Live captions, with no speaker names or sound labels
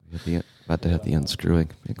About to have the unscrewing.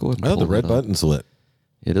 Yeah, go ahead and Oh, the pull red it up. button's lit.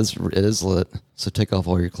 It is lit. So take off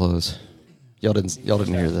all your clothes. Y'all didn't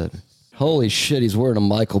hear that. Holy shit, he's wearing a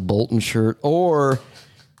Michael Bolton shirt. Or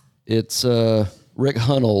it's Rick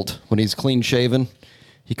Hunold when he's clean shaven.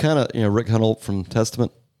 He kind of, Rick Hunold from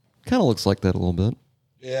Testament, kind of looks like that a little bit.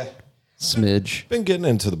 Yeah. Smidge. Been getting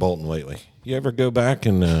into the Bolton lately. You ever go back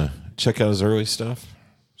and check out his early stuff?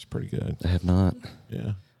 It's pretty good. I have not.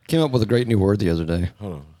 Yeah. Came up with a great new word the other day.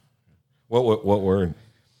 Hold on. What word?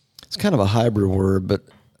 It's kind of a hybrid word, but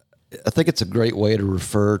I think it's a great way to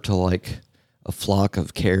refer to like a flock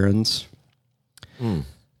of Karens.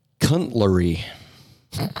 Cutlery.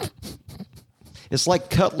 It's like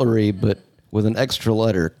cutlery, but with an extra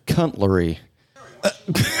letter. Cutlery. I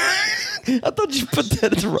thought you put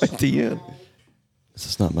that right at the end. This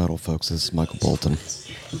is not metal, folks. This is Michael Bolton.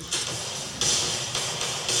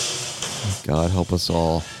 God help us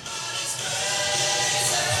all.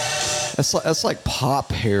 That's like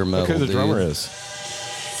pop hair metal. Look who the dude. drummer is.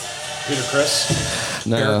 Peter Chris.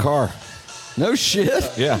 No. Eric Carr. No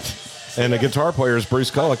shit. Yeah. And the guitar player is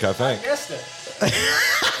Bruce Kulick, I think. Guessed it.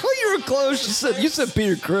 Oh, you were close. You said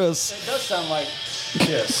Peter Chris. It does sound like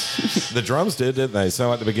Kiss. The drums didn't they?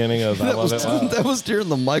 So at the beginning of I Love It Loud. That was during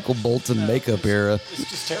the Michael Bolton makeup era. It's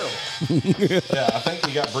just terrible. Yeah, I think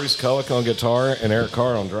you got Bruce Kulick on guitar and Eric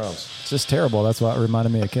Carr on drums. It's just terrible. That's what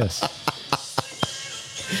reminded me of Kiss.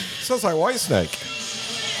 Sounds like Whitesnake.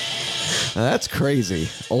 Now, that's crazy.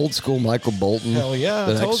 Old school Michael Bolton. Hell yeah,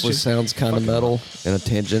 I That told actually you. sounds kind of metal in a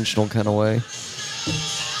tangential kind of way.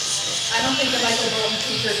 I don't think the Michael Bolton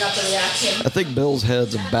speaker got the reaction. I think Bill's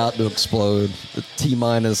head's about to explode. The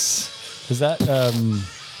T-minus. Is that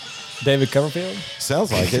David Coverfield?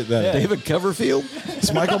 Sounds like it. Yeah. David Coverfield?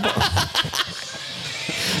 It's Michael Bolton.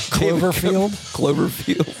 Cloverfield?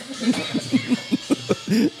 Cloverfield.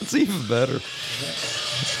 It's even better.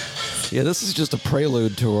 Yeah, this is just a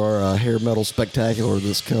prelude to our hair metal spectacular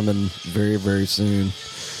that's coming very, very soon.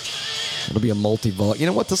 It'll be a multi-vol. You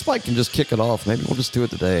know what? This mic can just kick it off. Maybe we'll just do it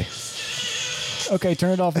today. Okay,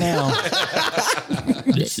 turn it off now.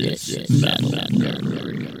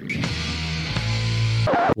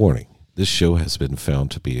 Warning. This show has been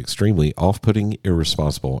found to be extremely off-putting,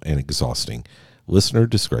 irresponsible, and exhausting. Listener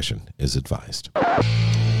discretion is advised.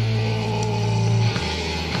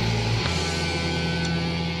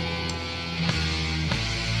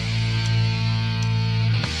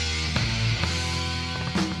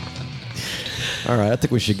 All right, I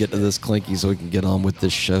think we should get to this clinky so we can get on with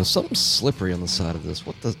this show. Something slippery on the side of this.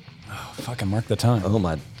 What the? Fucking mark the time. Oh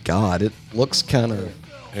my God! It looks kind of.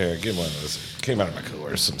 Here, get one of those. Came out of my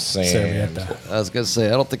cooler. Some sand. Serviette. I was gonna say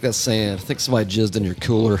I don't think that's sand. I think somebody jizzed in your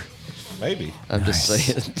cooler. Maybe. I'm just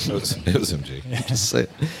saying. It was MG. Just saying.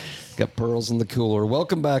 Got pearls in the cooler.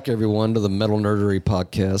 Welcome back, everyone, to the Metal Nerdery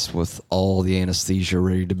podcast with all the anesthesia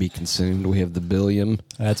ready to be consumed. We have the Billiam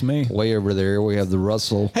That's me. way over there. We have the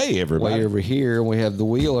Russell. Hey, everybody. Way over here. We have the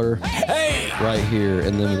Wheeler. Hey. Right here,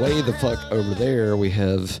 and then way the fuck over there we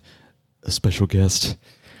have a special guest.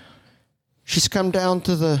 She's come down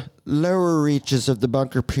to the lower reaches of the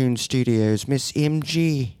Bunker Poon Studios, Miss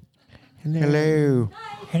MG. Hello.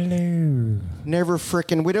 Hello. Never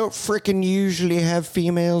frickin'. We don't frickin' usually have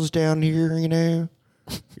females down here, you know,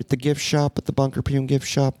 at the gift shop, at the Bunker Poon gift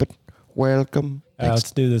shop. But welcome.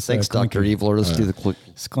 Let's do this. Thanks, Dr. Clinky. Eviler. Let's do the click.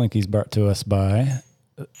 This Clinky's brought to us by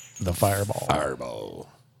the Fireball. Fireball.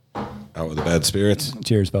 Out with the bad spirits.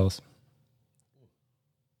 Cheers, fellas.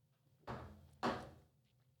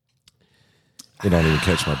 They don't even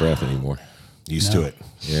catch my breath anymore. Used to it.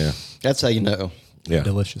 Yeah. That's how you know. Yeah.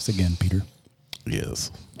 Delicious again, Peter.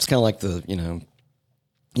 Yes. It's kind of like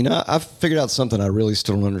I've figured out something I really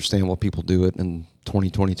still don't understand why people do it in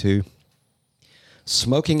 2022.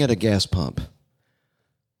 Smoking at a gas pump.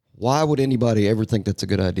 Why would anybody ever think that's a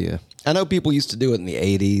good idea? I know people used to do it in the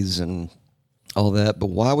 80s and all that, but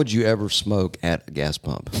why would you ever smoke at a gas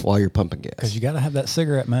pump while you're pumping gas? Because you got to have that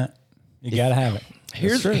cigarette, Matt. You got to have it.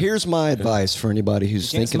 Here's my advice for anybody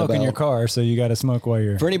who's You can't thinking smoke about in your car, so you got to smoke while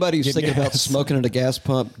you're. For anybody who's getting thinking about gas. smoking at a gas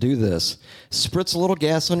pump, do this. Spritz a little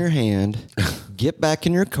gas on your hand, get back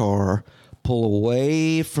in your car, pull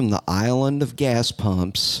away from the island of gas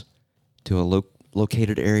pumps to a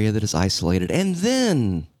located area that is isolated, and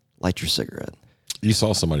then light your cigarette. You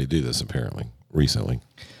saw somebody do this apparently recently.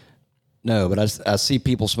 No, but I see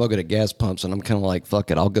people smoking at gas pumps, and I'm kind of like,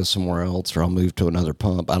 fuck it, I'll go somewhere else, or I'll move to another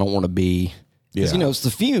pump. I don't want to be... Because, Yeah. it's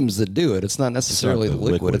the fumes that do it. It's not necessarily the the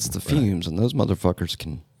liquid. liquid, It's the right. fumes, and those motherfuckers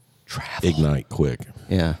can travel. Ignite quick.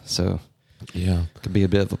 Yeah, so... Yeah. Could be a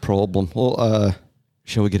bit of a problem. Well,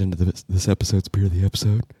 shall we get into this episode's beer of the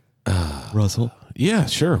episode? Russell? Yeah,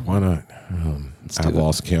 sure. Why not? I've do it.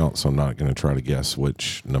 lost count, so I'm not going to try to guess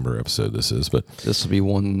which number episode this is. But This will be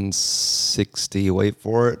 160. Wait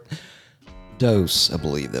for it. Dose, I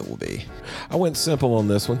believe that will be. I went simple on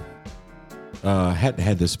this one. Hadn't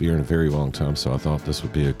had this beer in a very long time, so I thought this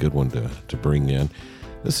would be a good one to bring in.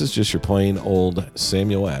 This is just your plain old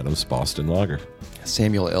Samuel Adams Boston Lager.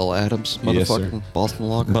 Samuel L. Adams, Yes, sir. motherfucking Boston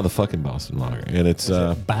Lager. Motherfucking Boston Lager. And it's,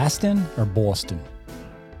 Boston or Boston?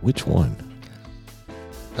 which one?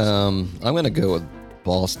 I'm going to go with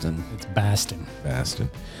Boston, It's Boston. Boston.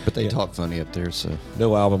 but they talk funny up there, so.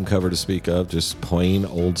 No album cover to speak of, just plain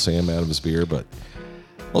old Sam Adams beer, but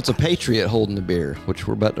Well, it's a Patriot holding the beer, which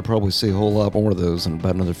we're about to probably see a whole lot more of those in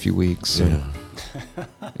about another few weeks. So,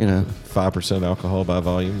 you know, 5% alcohol by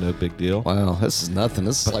volume, no big deal. wow, this is nothing.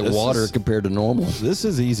 This is But like this water is- compared to normal. This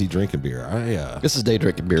is easy drinking beer. This is day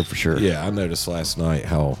drinking beer for sure. I noticed last night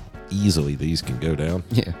how easily these can go down.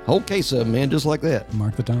 Yeah. Whole case of them, man, just like that.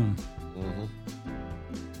 Mark the time.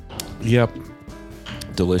 Yep.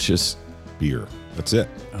 Delicious beer. That's it.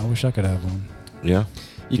 I wish I could have one. Yeah.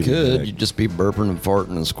 You Give me could. that. You'd just be burping and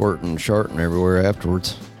farting and squirting and sharting everywhere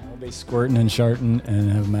afterwards. I'll be squirting and sharting and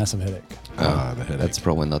have a massive headache. The headache. That's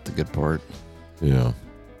probably not the good part. Yeah.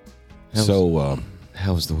 How's- So,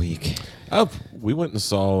 How was the week? we went and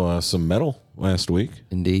saw some metal last week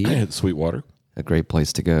Indeed. at Sweetwater. A great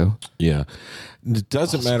place to go. Yeah. It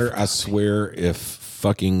doesn't matter. I swear, if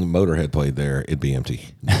fucking Motorhead played there, it'd be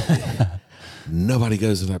empty. Nobody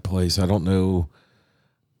goes to that place. I don't know.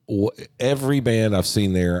 Every band I've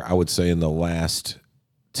seen there, I would say in the last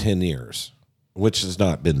 10 years, which has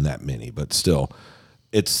not been that many, but still,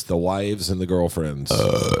 it's the wives and the girlfriends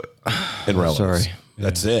and relatives. sorry.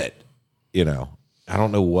 That's it. You know, I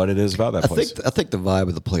don't know what it is about that I place. think the vibe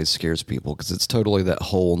of the place scares people because it's totally that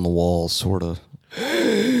hole in the wall sort of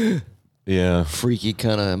yeah. freaky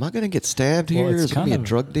kind of. Am I going to get stabbed here? Well, it's Is it going to be a kind of-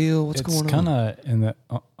 drug deal? What's going on? It's kind of in the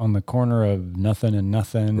on the corner of nothing and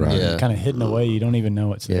nothing. Right. Yeah. Kind of hidden away. You don't even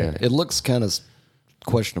know it's Yeah, there. it looks kind of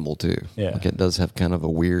questionable too. Yeah. Like it does have kind of a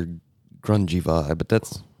weird grungy vibe, but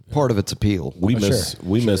that's part of its appeal. We Sure,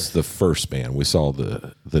 missed the first band. We saw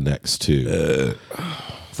the next two.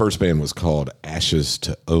 First band was called Ashes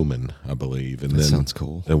to Omen, I believe, and then sounds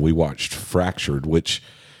cool. And we watched Fractured, which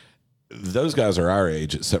those guys are our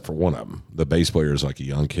age, except for one of them. The bass player is like a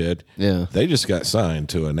young kid. Yeah. They just got signed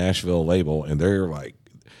to a Nashville label, and they're like,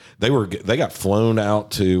 they got flown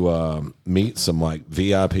out to meet some like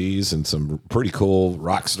VIPs and some pretty cool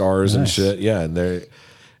rock stars and Nice. shit. Yeah, and they're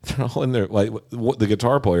all in there. Like the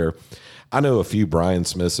guitar player, I know a few Brian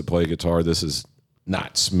Smiths that play guitar. This is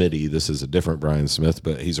not Smitty. This is a different Brian Smith,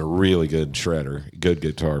 but he's a really good shredder, good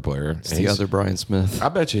guitar player. It's the other Brian Smith. I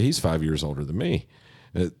bet you he's 5 years older than me.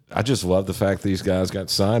 I just love the fact these guys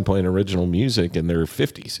got signed playing original music in their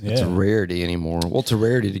 50s. It's a rarity anymore. Well, it's a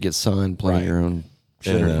rarity to get signed playing Right. your own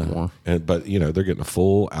shit anymore. But you know, they're getting a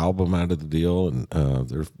full album out of the deal, and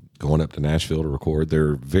they're going up to Nashville to record.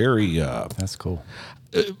 They're very That's cool.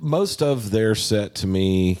 most of their set to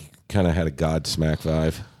me kind of had a Godsmack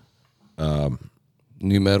vibe,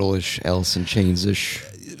 New metal-ish, Alice in Chains-ish.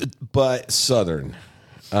 but Southern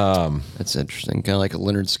That's interesting. Kind of like a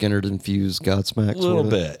Leonard Skinner infused Godsmack. a little sorta.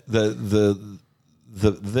 bit.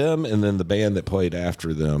 The them and then the band that played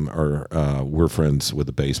after them are we're friends with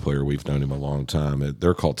the bass player. We've known him a long time.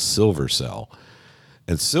 They're called Silver Cell,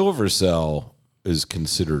 and Silver Cell is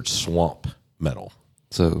considered swamp metal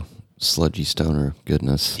So sludgy stoner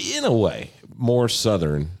goodness. in a way, more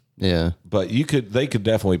Southern. Yeah. But they could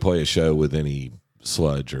definitely play a show with any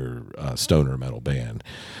sludge or stoner metal band.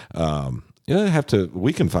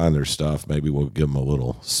 We can find their stuff. Maybe we'll give them a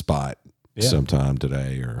little spot sometime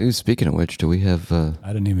today. Or Ooh, speaking of which, do we have? I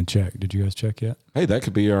didn't even check. Did you guys check yet? hey, that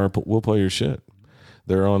could be we'll play your shit.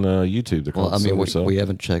 They're on YouTube. They're called Well, I mean, Silver Cell. we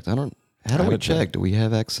haven't checked. I don't. How do we haven't check? checked. Do we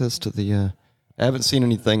have access to the? I haven't seen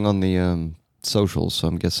anything on the socials, so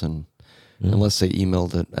I'm guessing unless they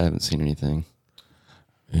emailed it, I haven't seen anything.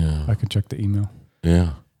 Yeah, I can check the email.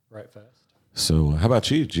 yeah. Right fast. So, how about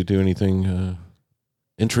you? Did you do anything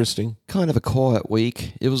interesting? Kind of a quiet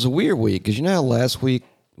week. It was a weird week because you know how last week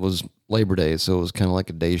was Labor Day, so it was kind of like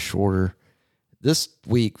a day shorter. This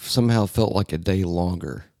week somehow felt like a day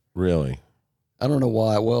longer. Really? I don't know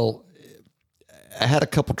why. Well, I had a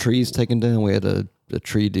couple trees taken down. We had a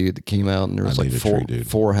tree dude that came out, and there was I like need a four. tree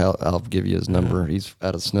dude. I'll give you his number. He's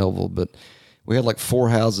out of Snellville, but we had like 4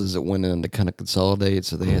 houses that went in to kind of consolidate.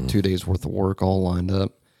 So they had 2 days worth of work all lined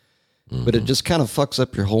up. But it just kind of fucks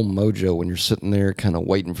up your whole mojo when you're sitting there kind of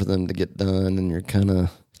waiting for them to get done, and you're kind of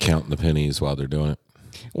Counting the pennies while they're doing it.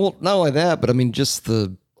 well, not only that, but I mean just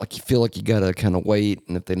the like you feel like you gotta kind of wait,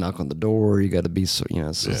 and if they knock on the door, you gotta be so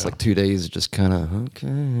it's like 2 days, just kind of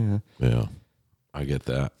okay. Yeah, I get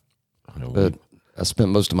that. But I spent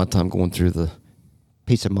most of my time going through the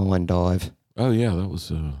Peace of Mind dive. Oh yeah, that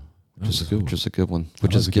was a good one. Which is a good one.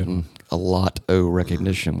 Which is getting a lot of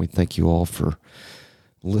recognition. We thank you all for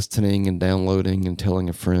listening and downloading and telling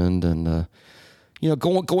a friend, and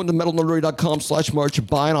going to metalnerdery.com/merch and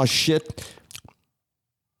buying our shit.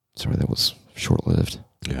 Sorry, that was short-lived.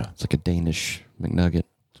 Yeah, It's like a Danish McNugget.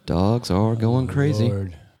 Dogs are going crazy.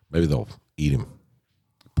 Lord. maybe they'll eat him.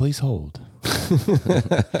 Please hold.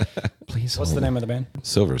 Please. What's the name of the band?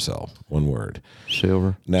 Silver Cell, one word.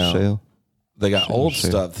 Silver. Now- Shell. They got old sure.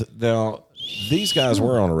 stuff. Now, these guys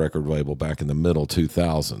were on a record label back in the middle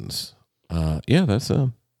 2000s. Yeah, that's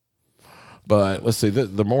them. But let's see,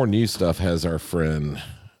 the more new stuff has our friend,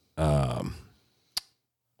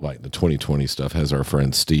 like the 2020 stuff has our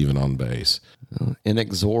friend Steven on bass.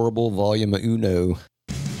 Inexorable Volume Uno.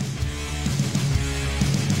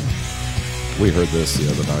 We heard this the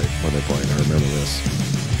other night when they played. I remember this.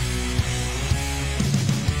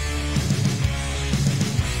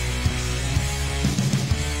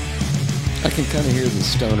 I can kind of hear the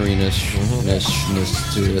stoneriness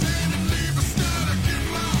to it.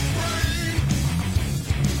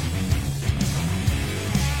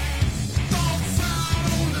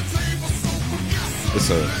 It's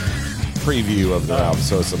a preview of the album,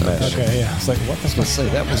 so it's a mesh. Okay, yeah. It's like, what the I was gonna say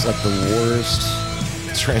that was like the worst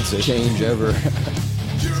Transition. change ever.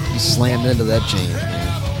 You slammed into that change,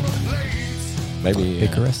 man. Maybe.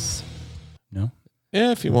 Icarus? No?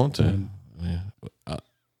 Yeah, if you want to.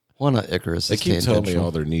 Why not Icarus? They It's keep telling me tangential.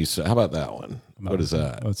 all their new stuff. How about that one? What is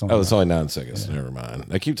that? Oh, it's Oh, only it's only 9 seconds. Never mind.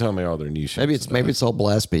 They keep telling me all their new shit. Maybe it's all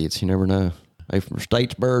blast beats. You never know. They from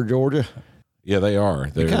Statesboro, Georgia. Yeah, they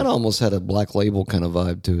are. They're Kind of almost had a Black Label kind of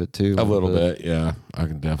vibe to it too. a little bit. Yeah, I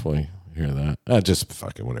can definitely hear that. Just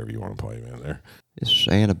fucking whatever you want to play, man. There. It's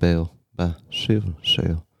Annabelle by Silver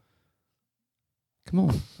Cell. Come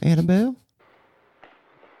on, Annabelle.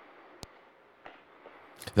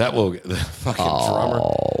 That little the fucking drummer.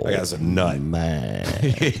 That guy's a nut. Man,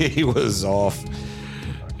 He was off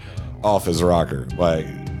his rocker. Like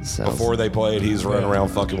before they played, he's running around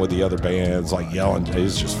fucking with the other bands, like yelling.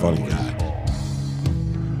 He's just a funny guy.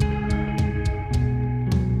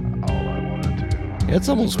 it's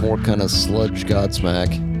almost more kind of sludge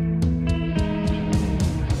Godsmack.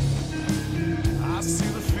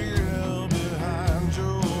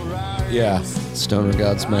 Yeah. Stoner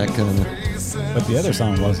Godsmack kind of. But the other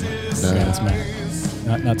song wasn't. No. Yeah, it's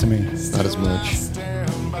not to me. Not as much.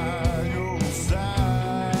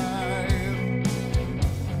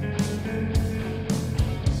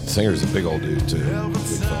 Singer's a big old dude too. Big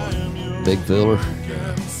fella. Big filler.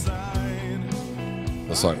 Yeah.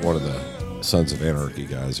 That's like one of the Sons of Anarchy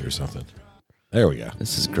guys or something. There we go.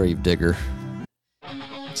 This is Gravedigger.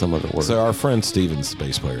 Some other word. So our friend Steven's the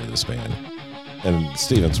bass player of this band. And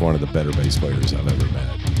Steven's one of the better bass players I've ever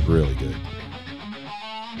met. Really good.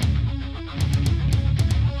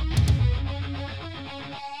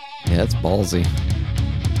 Yeah, it's ballsy.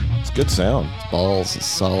 It's good sound. Balls is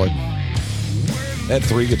solid. They had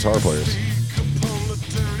 3 guitar players.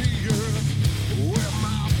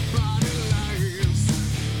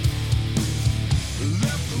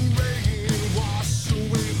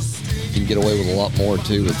 You can get away with a lot more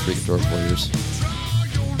too with 3 guitar players.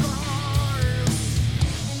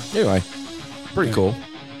 Anyway, pretty cool.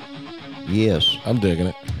 Yes, I'm digging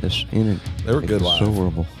it. it's in it. They were good live.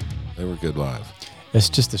 Horrible. They were good live. It's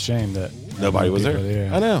just a shame that Nobody was there.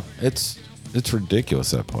 people I know. It's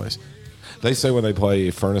ridiculous, that place. They say when they play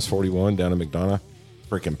Furnace 41 down in McDonough,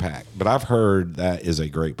 freaking packed. But I've heard that is a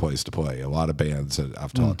great place to play. A lot of bands that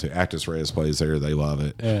I've talked to, Actus Reis plays there. They love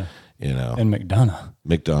it. Yeah. You know, And McDonough.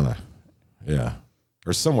 McDonough. Yeah.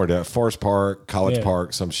 Or somewhere down Forest Park, College Yeah.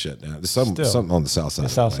 Park, some shit down. Still. Something on the south side. The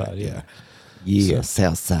of south Atlanta. side, yeah. Yeah,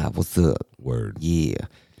 Southside, what's up? Word. Yeah.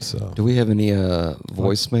 So Do we have any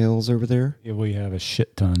voicemails over there? Yeah, we have a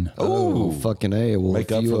shit ton. Oh, fucking A. Well, make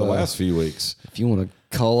if up you, for the last few weeks. If you want to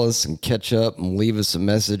call us and catch up and leave us a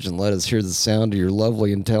message and let us hear the sound of your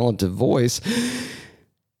lovely and talented voice,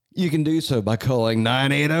 you can do so by calling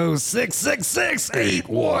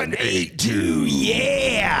 980-666-8182.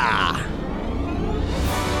 Yeah!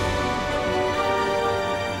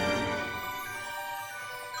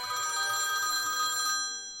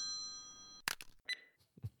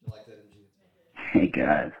 Hey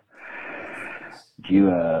guys, did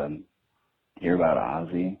you hear about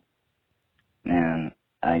Ozzy? Man,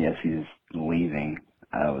 I guess he's leaving.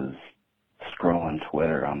 I was scrolling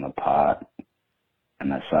Twitter on the pot,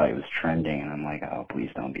 and I saw he was trending, and I'm like, oh, please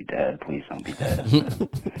don't be dead. Please don't be dead.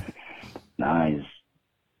 Now he's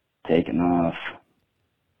taking off.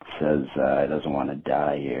 Says he doesn't want to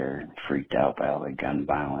die here. Freaked out by all the gun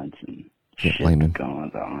violence and Can't shit blame him.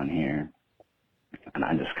 going on here. And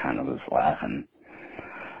I just kind of was laughing.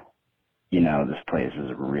 You know, this place has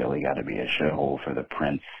really got to be a shithole for the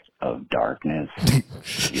Prince of Darkness.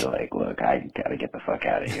 You're like, look, I got to get the fuck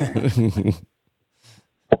out of here.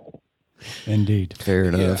 Indeed. Fair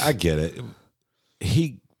Yeah, enough. I get it.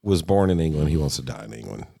 He was born in England. He wants to die in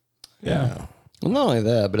England. Yeah. Well, not only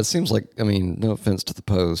that, but it seems like, I mean, no offense to the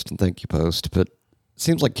Post, and thank you, Post, but it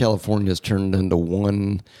seems like California has turned into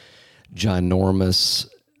one ginormous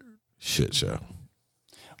Shit show.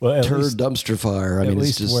 Well, at turd least, dumpster fire. I at mean, it's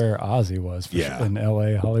least just, where Ozzy was Yeah. in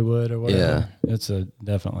L.A., Hollywood, or whatever. It's a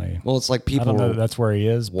definitely. well, it's like I don't people know that that's where he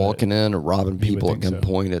is. but walking in or robbing would people at think so.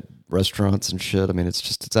 gunpoint at restaurants and shit. I mean,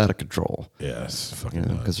 it's out of control. Yeah, it's fucking You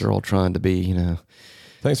know, nuts. because they're all trying to be,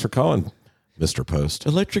 Thanks for calling, Mr. Post.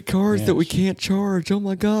 electric cars that we can't charge. Oh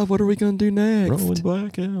my God, what are we going to do next? Rolling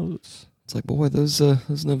blackouts. It's like, boy, those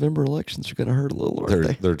November elections are going to hurt a little, aren't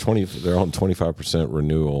they? They're on 25%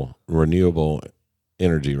 renewable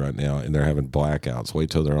energy right now, and they're having blackouts. Wait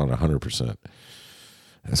till they're on 100%.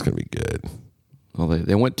 That's gonna be good. Well,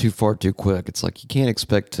 they went too far too quick. It's like you can't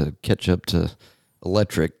expect to catch up to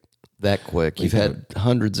electric that quick. You've had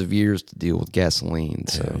hundreds of years to deal with gasoline.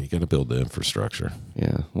 So, Yeah, you got to build the infrastructure.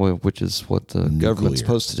 yeah, well, which is what the government's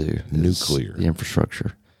supposed to do. is Nuclear. The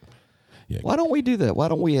infrastructure. Yeah. Why don't we do that? Why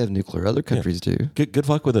don't we have nuclear? Other countries do. Good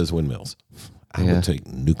luck with those windmills. I Yeah. would take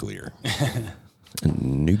nuclear.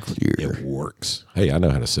 Nuclear. It works. Hey, I know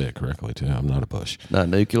how to say it correctly too. I'm not a Bush. Not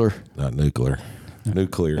nuclear. Not nuclear.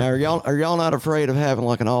 Nuclear. Now, are y'all not afraid of having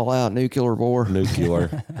like an all-out nuclear war?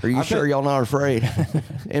 Nuclear. Are you sure y'all not afraid?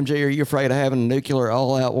 MJ, are you afraid of having a nuclear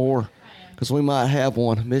all-out war? Because we might have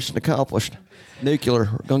one. Mission accomplished. Nuclear.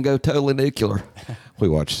 We're gonna go totally nuclear. We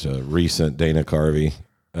watched a recent Dana Carvey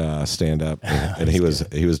stand up, and he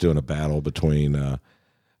was doing a battle between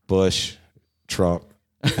Bush, Trump,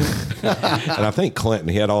 and I think Clinton.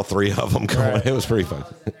 He had all three of them going. Right. It was pretty fun.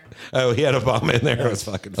 Oh, he had Obama in there. It was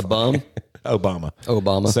fucking A funny. bum? Obama.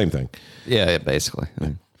 Obama. Same thing. Yeah, basically. I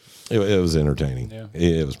mean, It was entertaining. Yeah.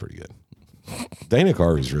 It was pretty good. Dana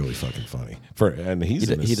Carvey's really fucking funny. And he's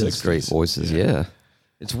in his he does 60s. great voices. Yeah.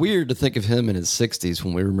 It's weird to think of him in his 60s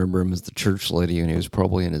when we remember him as the church lady, and he was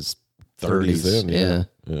probably in his 30s. then. Yeah.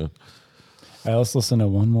 Yeah. All right, let's listen to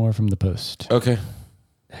one more from the Post. Okay.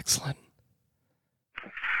 Excellent.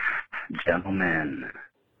 Gentlemen,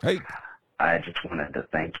 Hey. I just wanted to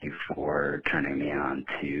thank you for turning me on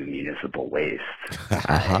to Municipal Waste.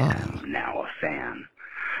 I am now a fan.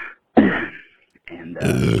 And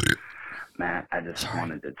Matt, I just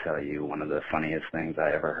wanted to tell you one of the funniest things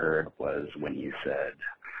I ever heard was when you said,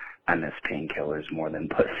 I miss painkillers more than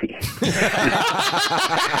pussy.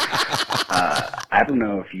 I don't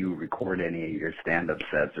know if you record any of your stand-up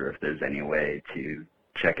sets or if there's any way to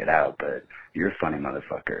check it out, but you're a funny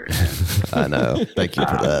motherfucker. And I know. Thank you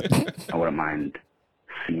for that. I wouldn't mind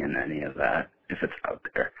seeing any of that if it's out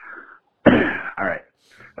there. All right.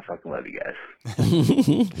 I fucking love you guys.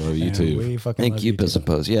 Love you And too. we fucking Thank love you, too. Piss and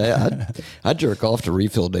Post. Yeah, I jerk off to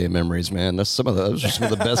refill day memories, man. Those are some of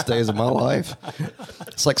the best days of my life.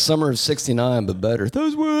 It's like summer of '69, but better.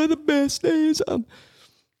 Those were the best days.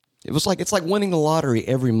 It's like winning the lottery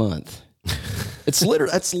every month.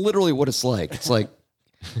 That's literally what it's like. It's like,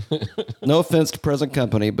 no offense to present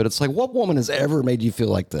company, but it's like, what woman has ever made you feel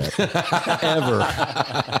like that?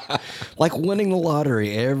 Ever. Like winning the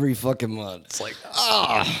lottery every fucking month. It's like,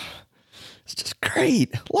 it's just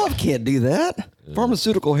great. Love can't do that.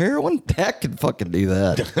 Pharmaceutical heroin, that can fucking do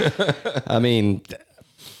that. I mean,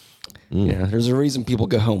 yeah, there's a reason people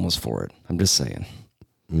go homeless for it. I'm just saying.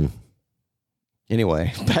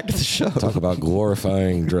 Anyway, back to the show. Talk about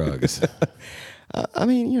glorifying drugs. I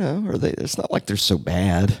mean, are they? It's not like they're so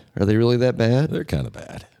bad. Are they really that bad? They're kind of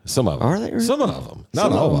bad. Some of them. Are they really? Some of them.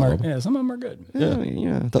 Not Some all of them of them. are, yeah, some of them are good. Yeah, I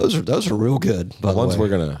mean, those are real good. By The the ones way.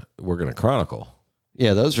 we're gonna chronicle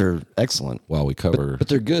Yeah, those are excellent. while we cover But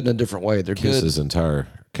they're good in a different way. They're good. Kiss's entire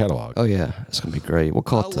catalog. Oh yeah, it's gonna be great. We'll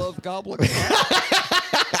call it. Love goblin.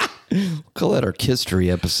 We'll call that our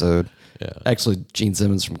Kisstory episode. Yeah. Actually, Gene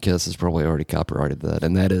Simmons from Kiss has probably already copyrighted that,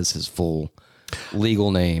 and that is his full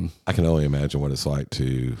legal name. I can only imagine what it's like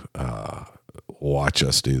to watch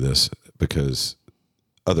us do this, because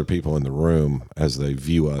other people in the room, as they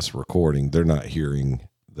view us recording, they're not hearing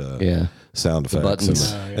the sound effects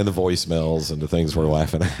buttons. and the voicemails and the things we're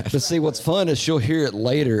laughing at. But see, what's fun is she'll hear it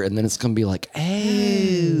later, and then it's gonna be like,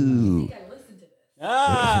 oh.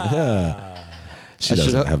 She I should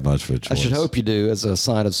doesn't ho- have much of a choice. I should hope you do as a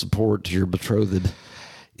sign of support to your betrothed.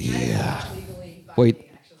 Yeah. Legally binding, Wait,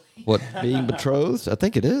 actually. what? Being betrothed? I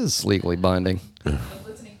think it is legally binding. I'm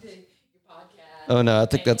listening to your podcast. Oh no, I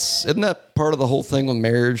think isn't that part of the whole thing with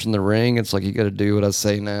marriage and the ring? It's like you got to do what I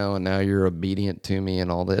say now, and now you're obedient to me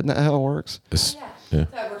and all that. Isn't that how it works? Yeah.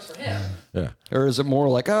 That works for him. Yeah. Or is it more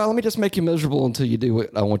like, oh, let me just make you miserable until you do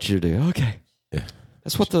what I want you to do? Okay, Yeah.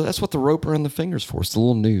 that's what the rope around the fingers for. It's the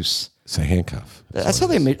little noose. It's a handcuff. That's how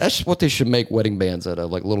they make. That's what they should make wedding bands out of,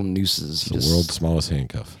 like little nooses. The world's smallest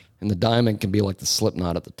handcuff. And the diamond can be like the slip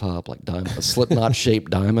knot at the top, like diamond, a slip knot shaped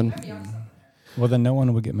diamond. Well, then no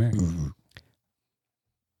one would get married.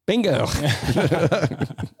 Bingo.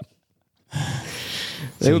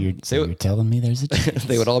 So you're telling me there's a chance.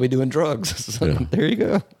 They would all be doing drugs. So, Yeah. there you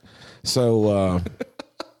go. So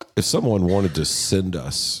if someone wanted to send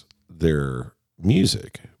us their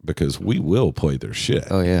music, because we will play their shit,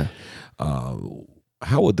 Oh yeah.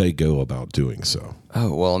 how would they go about doing so?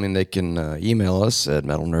 Oh, well, I mean, they can email us at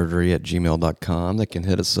metalnerdery@gmail.com. They can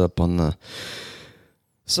hit us up on the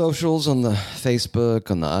socials, on the Facebook,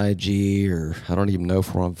 on the IG, or I don't even know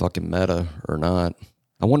if we're on fucking Meta or not.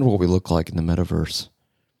 I wonder what we look like in the metaverse.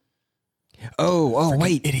 Oh,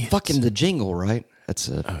 wait. Fucking the jingle, right? That's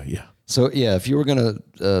it. Yeah. So, yeah, if you were going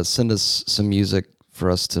to send us some music for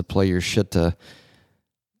us to play your shit to,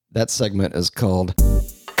 that segment is called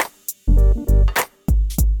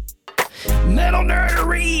Metal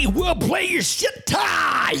Nerdery. We'll play your shit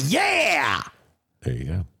to, yeah. There you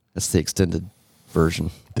go. That's the extended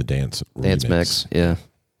version. The dance Dance remix. mix, yeah.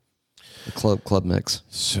 The club mix.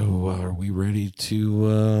 So are we ready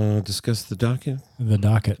to discuss the docket? The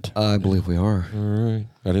docket. I believe we are. All right.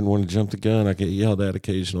 I didn't want to jump the gun. I get yelled at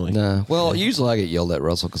occasionally. Nah. Well, usually I get yelled at,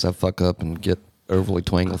 Russell, because I fuck up and get overly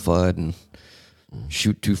twanglified and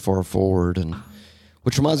shoot too far forward. And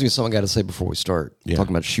which reminds me of something I got to say before we start. Yeah.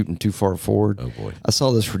 Talking about shooting too far forward. Oh, boy. I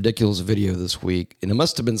saw this ridiculous video this week, and it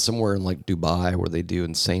must have been somewhere in like Dubai where they do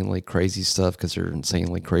insanely crazy stuff because they're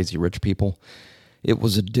insanely crazy rich people. It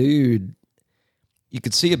was a dude. You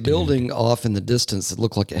could see a building off in the distance that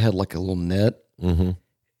looked like it had like a little net. Mm-hmm.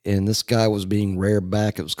 And this guy was being reared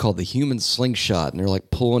back. It was called the human slingshot. And they're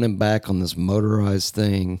like pulling him back on this motorized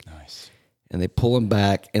thing. Nice. And they pull him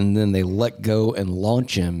back and then they let go and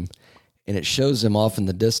launch him. And it shows him off in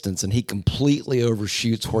the distance. And he completely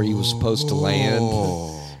overshoots where he was supposed to land.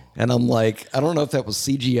 And I'm like, I don't know if that was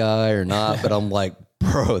CGI or not, but I'm like,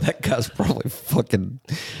 bro, that guy's probably fucking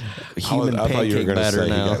human I thought you were pancake going to batter say he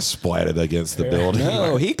now. got splatted against the building.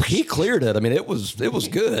 No, he cleared it. I mean, it was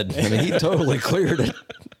good. I mean, he totally cleared it.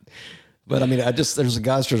 But I mean, there's a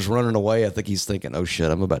guy just running away. I think he's thinking, oh shit,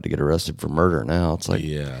 I'm about to get arrested for murder now. It's like,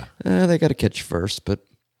 Yeah. they got to catch you first. But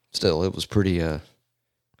still, it was pretty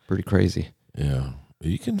crazy. Yeah.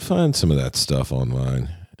 You can find some of that stuff online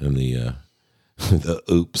in the the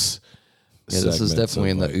oops. Yeah, this is segments definitely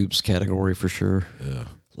of, in the like, oops category for sure. Yeah.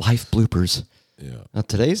 Life bloopers. Yeah. Now,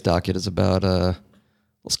 today's docket is about,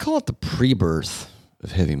 let's call it the pre-birth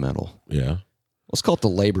of heavy metal. Yeah. Let's call it the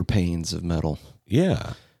labor pains of metal.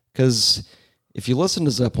 Yeah. Because if you listen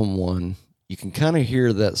to Zeppelin 1, you can kind of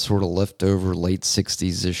hear that sort of leftover late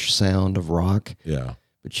 60s-ish sound of rock. Yeah.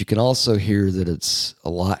 But you can also hear that it's a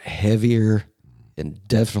lot heavier and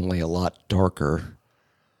definitely a lot darker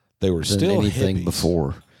They were than still anything hippies.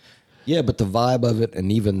 before. Yeah, but the vibe of it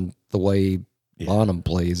and even the way Bonham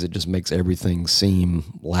plays, it just makes everything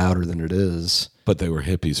seem louder than it is. But they were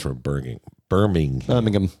hippies from Birmingham.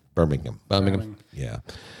 Birmingham. Yeah.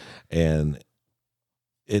 And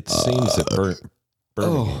it seems that Birmingham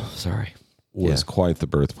Oh, sorry. was quite the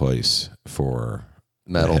birthplace for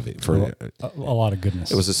Metal. A lot of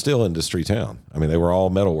goodness. It was a steel industry town. I mean, they were all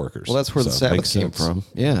metal workers. Well, that's where the So it Sabbath makes came sense. from.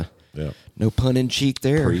 Yeah. Yeah. No pun in cheek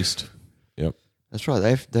there. Priest. Yep. That's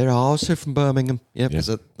right. They're also from Birmingham. Yeah, because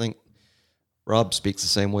Yeah. I think Rob speaks the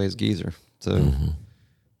same way as Geezer. So Mm-hmm.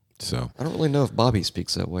 So I don't really know if Bobby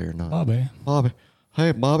speaks that way or not. Bobby. Bobby.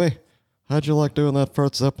 Hey, Bobby. How'd you like doing that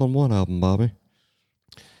first Zeppelin 1 album, Bobby?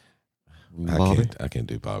 I can't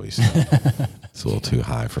do Bobby stuff. It's a little too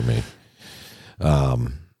high for me.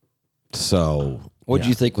 So What'd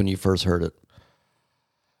you think when you first heard it?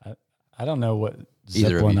 I don't know what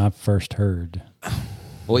Either of Zeppelin you. I first heard.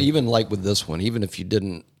 Well, even like with this one, even if you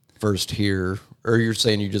didn't first hear, or you're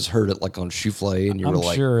saying you just heard it like on Shooflay and you I'm were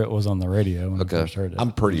like, sure it was on the radio when Okay. I first heard it.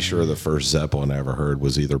 I'm pretty sure the first Zeppelin I ever heard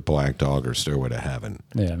was either Black Dog or Stairway to Heaven.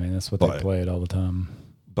 yeah, I mean, that's what But- they played all the time.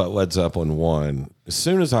 But Led Zeppelin 1, as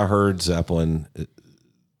soon as I heard Zeppelin,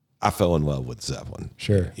 I fell in love with Zeppelin.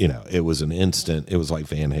 Sure. You know, it was an instant. It was like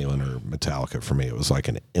Van Halen or Metallica for me. It was like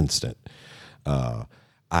an instant.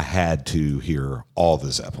 I had to hear all the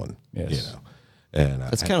Zeppelin. Yes. You know, And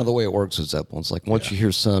That's kind of the way it works with Zeppelin. It's like once you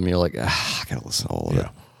hear some, you're like, I gotta listen to all of it.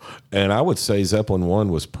 And I would say Zeppelin 1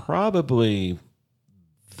 was probably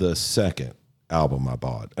the second album I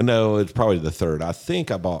bought. No, it's probably the third. I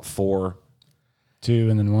think I bought 4. 2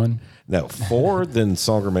 and then 1. No, 4, then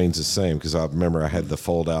Song Remains the Same, because I remember I had the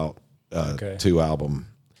fold out 2 album.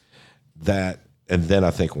 That, and then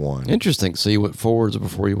I think 1. Interesting. So you went forwards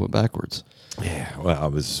before you went backwards. Yeah, well, I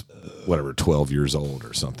was, 12 years old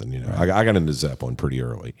or something. You know, I got into Zeppelin pretty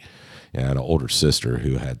early. Yeah, I had an older sister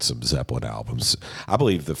who had some Zeppelin albums. I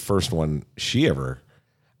believe the first one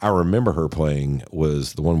I remember her playing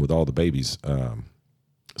was the one with all the babies.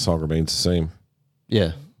 Song Remains the Same.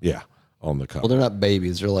 Yeah. Yeah, on the cover. Well, they're not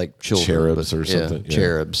babies. They're like children. Cherubs but- or something. Yeah,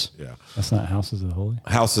 cherubs. Yeah. That's not Houses of the Holy.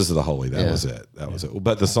 Houses of the Holy. That was it. That was it.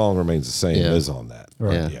 But the Song Remains the Same Yeah. is on that.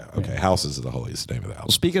 Right. Yeah. Okay. Houses of the Holy is the name of the album.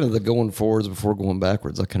 Well, speaking of the going forwards before going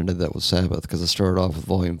backwards, I kind of did that with Sabbath because I started off with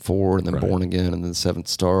Volume 4 and then Born Again and then Seventh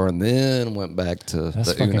Star and then went back to That's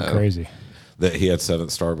the fucking Uno. crazy. That he had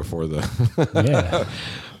Seventh Star before the Yeah.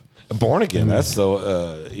 Born Again. That's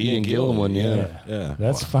the Ian Gillan one. Yeah. Yeah.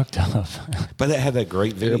 That's fucked up. But it had that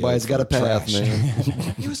great video. Everybody's got a for path, Trash.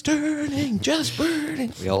 man. He was turning, just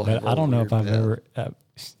burning. We all have But I our don't know weird if I've path. ever.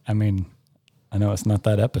 I mean, I know it's not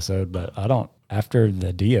that episode, but I don't. After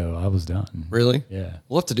the Dio, I was done. Really? Yeah.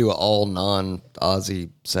 We'll have to do an all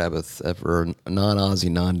non-Ozzy Sabbath or non-Ozzy,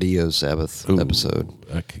 non-Dio Sabbath episode.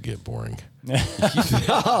 That could get boring.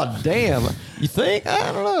 Oh, damn. You think?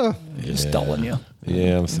 I don't know. Just stalling you.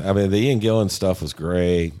 Yeah. I mean, the Ian Gillan stuff was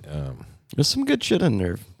great. There's some good shit in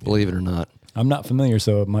there, believe it or not. I'm not familiar,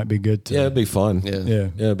 so it might be good to. Yeah, it'd be fun. Yeah. Yeah.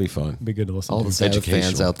 Yeah, it'd be fun. Be good to listen All to. the Sabbath fans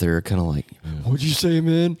educational. out there are kind of like, what'd you say,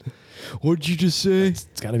 man? What'd you just say? It's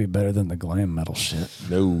got to be better than the glam metal shit.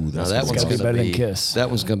 No, No, that's that one's gotta be gonna better than be Kiss. That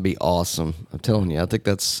one's gonna be awesome. I'm telling you. I think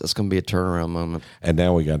that's gonna be a turnaround moment. And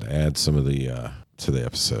now we got to add some of the to the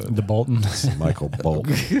episode. The Bolton. Michael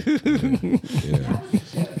Bolton. yeah.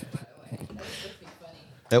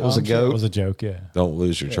 That was a I'm sure go. It was a joke. Yeah. Don't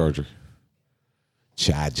lose your charger.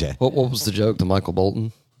 Charger. What was the joke to Michael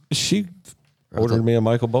Bolton? She ordered me a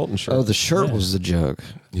Michael Bolton shirt. Oh, the shirt was the joke.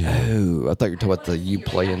 Oh, I thought you were talking about the you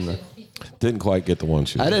playing the. Didn't quite get the one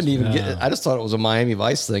she I was. didn't even get it. I just thought it was a Miami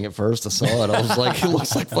Vice thing at first. I saw it. I was like, it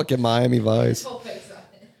looks like fucking Miami Vice.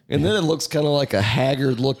 And then it looks kind of like a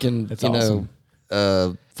haggard looking, It's you know,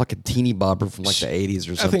 fucking teeny bopper from like the 80s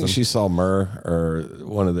or I something. think she saw Murr or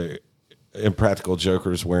one of the Impractical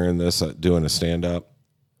Jokers wearing this, doing a stand up.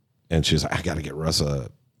 And she's like, I got to get Russ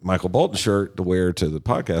a Michael Bolton shirt to wear to the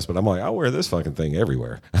podcast. But I'm like, I'll wear this fucking thing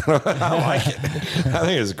everywhere. I like it. I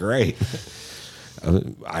think it's great.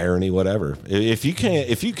 Irony, whatever. If you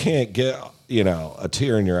can't get, you know, a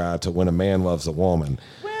tear in your eye to when a man loves a woman.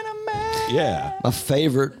 Yeah. My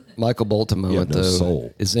favorite Michael Bolton moment, no though,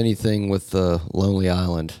 soul. is anything with Lonely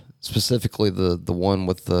Island, specifically the one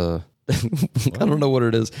with the. I don't know what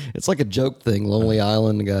it is. It's like a joke thing. Lonely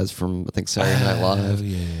Island, the guys from I think Saturday Night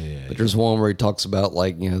Live. But there's one where he talks about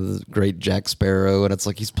like the great Jack Sparrow, and it's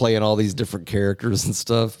like he's playing all these different characters and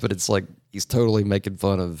stuff. But it's like he's totally making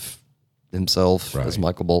fun of himself as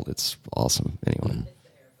Michael Bolton. It's awesome. Anyway,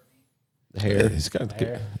 the hair, He's got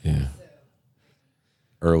good. Yeah.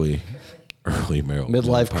 Early male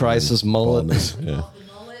midlife crisis mullet. baldness. Yeah.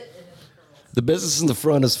 The business in the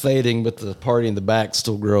front is fading, but the party in the back's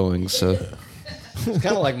still growing. So it's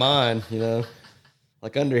kind of like mine, you know.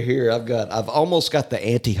 Like under here, I've almost got the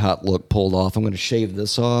anti-hot look pulled off. I'm going to shave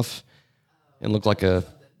this off and look like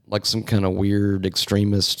some kind of weird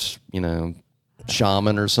extremist, you know,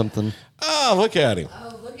 shaman or something. Oh, look at him.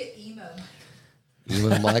 Oh, look at emo.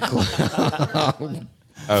 Even Michael.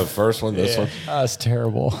 Oh, first one, this one. That's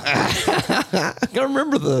terrible. I can't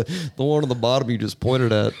remember the one on the bottom you just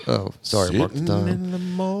pointed at. Oh, sorry, mark the Sitting time. in the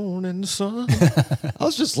morning sun. I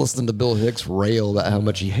was just listening to Bill Hicks rail about how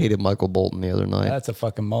much he hated Michael Bolton the other night. That's a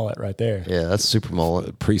fucking mullet right there. Yeah, that's super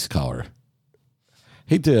mullet. Priest collar.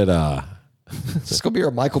 He did. Is this going to be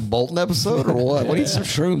our Michael Bolton episode or what? We need some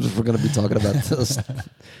shrooms if we're going to be talking about this.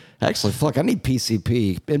 Actually, fuck, I need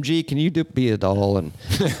PCP. MG, can you be a doll and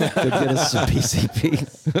go get us some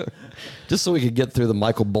PCP? Just so we could get through the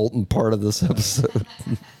Michael Bolton part of this episode.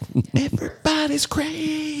 Everybody's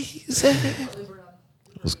crazy.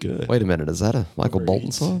 It was good. Wait a minute, is that a Michael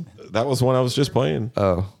Bolton song? That was one I was just playing.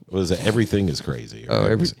 Oh. Was it Everything is Crazy? Oh,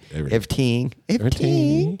 everything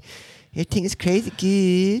is crazy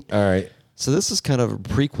good. All right. So this is kind of a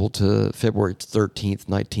prequel to February 13th,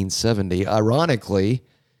 1970. Ironically,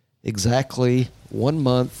 exactly 1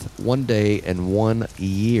 month, 1 day, and 1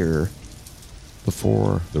 year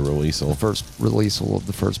before The release. the first release of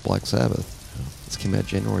the first Black Sabbath. This came out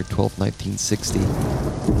January 12th, 1969.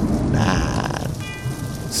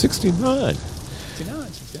 69. 69.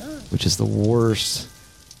 which is the worst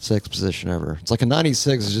sex position ever. It's like a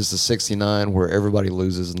 96 is just a 69 where everybody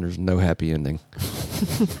loses and there's no happy ending.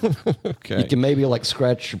 Okay. You can maybe like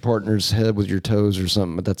scratch your partner's head with your toes or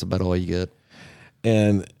something, but that's about all you get.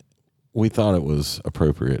 And we thought it was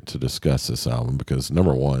appropriate to discuss this album because,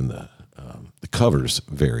 number one, the cover's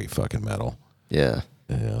very fucking metal. Yeah.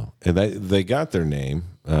 Yeah, and they got their name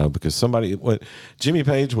because Jimmy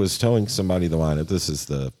Page was telling somebody the lineup. This is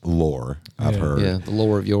the lore I've heard. Yeah, the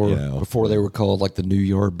lore of your You know. before they were called like the New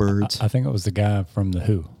Yardbirds. I think it was the guy from The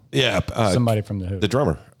Who. Yeah, Somebody from The Who. the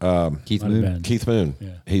drummer, Keith Might have Moon. been. Keith Moon. Yeah.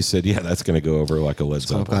 He said, "Yeah, that's going to go over like a Led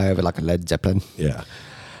Some Zeppelin." guy have it like a Led Zeppelin. Yeah,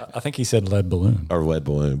 I think he said Lead Balloon. or Lead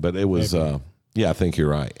Balloon, but it was. Maybe. Yeah, I think you're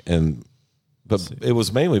right, but it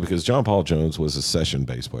was mainly because John Paul Jones was a session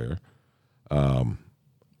bass player.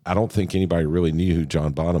 I don't think anybody really knew who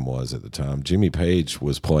John Bonham was at the time. Jimmy Page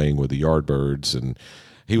was playing with the Yardbirds, and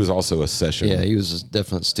he was also a session. Yeah, he was a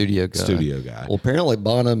definite studio guy. Well, apparently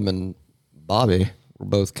Bonham and Bobby were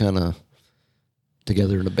both kind of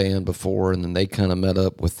together in a band before, and then they kind of met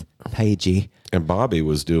up with Pagey. And Bobby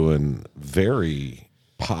was doing very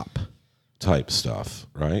pop type stuff,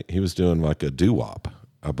 right? He was doing like a doo-wop,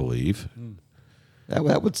 I believe.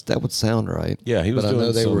 That would sound right. Yeah, he was But I know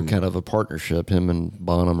doing they were some- kind of a partnership, him and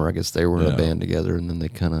Bonham, or I guess they were in Yeah. a band together, and then they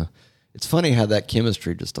kind of. It's funny how that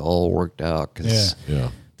chemistry just all worked out because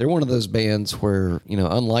Yeah. they're one of those bands where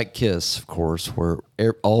unlike Kiss, of course, where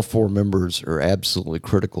all four members are absolutely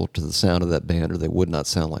critical to the sound of that band, or they would not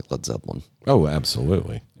sound like Led Zeppelin. Oh,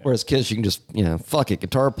 absolutely. Whereas Kiss, you can just fuck it,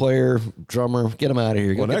 guitar player, drummer, get them out of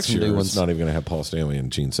here. Well, Get next some year new it's ones. not even going to have Paul Stanley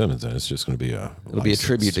and Gene Simmons in it. It's just going to be a. It'll be a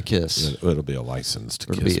tribute to Kiss. It'll be a licensed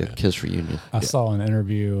It'll Kiss be a band. Kiss reunion. I saw an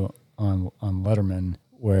interview on Letterman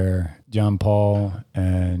where John Paul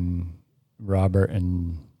and Robert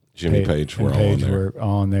and Jimmy Page were all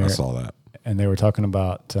on there. I saw that. And they were talking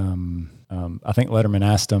about. I think Letterman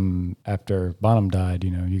asked him after Bonham died.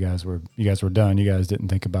 You guys were done. You guys didn't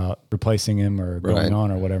think about replacing him or going Right.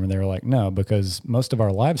 on or whatever. And they were like, no, because most of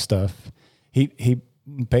our live stuff,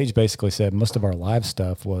 Page basically said most of our live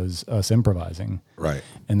stuff was us improvising. Right.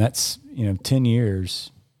 And that's 10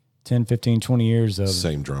 years, 10, 15, 20 years of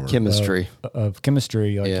Same drummer. Chemistry. of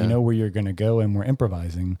chemistry. Like, Yeah. you know where you're going to go and we're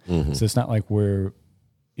improvising. So it's not like we're,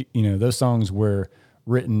 those songs were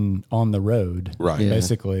written on the road. Right. Yeah.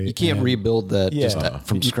 Basically. You can't and- rebuild that just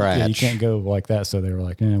from scratch. Yeah, you can't go like that. So they were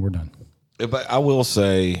like, we're done. But I will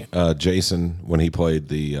say, Jason, when he played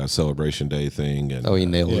the Celebration Day thing, and Oh, he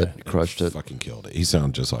nailed Yeah. it. He crushed it. fucking killed it. He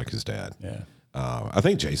sounded just like his dad. Yeah. I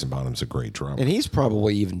think Jason Bonham's a great drummer. And he's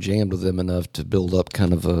probably even jammed with them enough to build up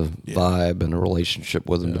kind of a vibe and a relationship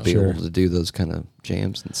with them to be Sure. able to do those kind of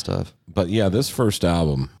jams and stuff. But yeah, this first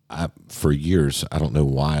album, for years, I don't know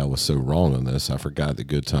why I was so wrong on this. I forgot that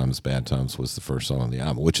Good Times, Bad Times was the first song on the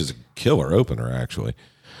album, which is a killer opener, actually.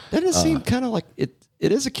 Doesn't it seem kind of like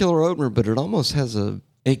it is a killer opener, but it almost has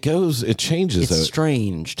It changes. it's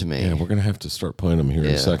strange to me. Yeah, we're going to have to start playing them here in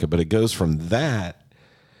Yeah. a second. But it goes from that,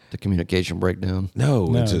 The communication breakdown.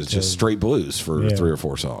 into to- just straight blues for Yeah. 3 or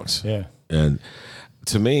 4 songs. Yeah. And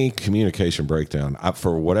to me, Communication Breakdown,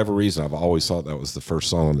 for whatever reason, I've always thought that was the first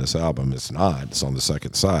song on this album. It's not. It's on the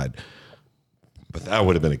second side. But that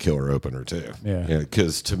would have been a killer opener, too. Yeah.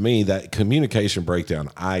 Because to me, that Communication Breakdown,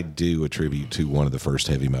 I do attribute to one of the first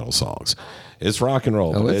heavy metal songs. It's rock and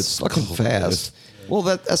roll. Oh, but it's fucking fast. Well,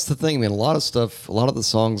 that's the thing, man. A lot of the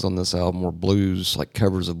songs on this album were blues, like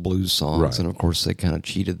covers of blues songs, Right. and of course they kind of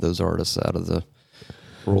cheated those artists out of the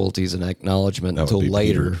royalties and acknowledgement That would until be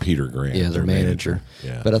later. Peter Grant, yeah, their their manager. manager.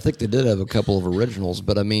 Yeah. But I think they did have a couple of originals.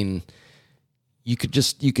 But I mean, you could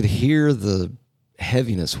hear the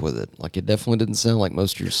heaviness with it. Like it definitely didn't sound like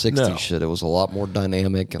most of your '60s No. shit. It was a lot more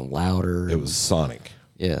dynamic and louder. It was sonic.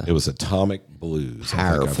 Yeah. It was Atomic Blues.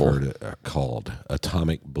 Powerful. I think I've heard it called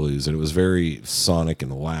Atomic Blues. And it was very sonic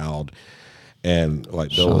and loud. And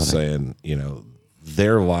like Bill was saying,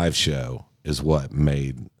 their live show is what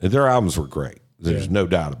made their albums were great. There's no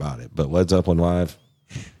doubt about it. But Led Zeppelin live,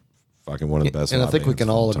 fucking one of the best. And I live think we bands can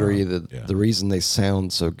of all all time. agree that Yeah. the reason they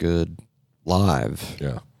sound so good live,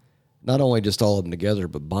 Yeah. not only just all of them together,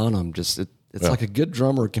 but Bonham it's Yeah. like a good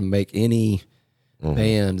drummer can make any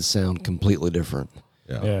band sound completely different.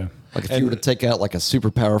 Yeah. Like if you were to take out like a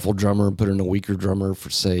super powerful drummer and put in a weaker drummer for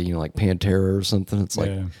say, like Pantera or something, it's like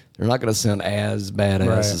Yeah. they're not going to sound as badass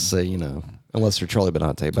Right. as say, unless you're Charlie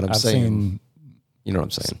Benante. But I'm I've saying, seen, you know what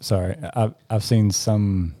I'm saying? sorry, I've seen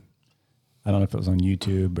some, I don't know if it was on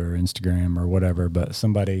YouTube or Instagram or whatever, but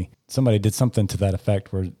somebody did something to that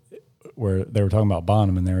effect where they were talking about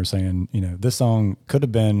Bonham and they were saying, this song could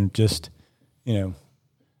have been just,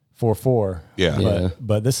 4/4. Yeah. Yeah.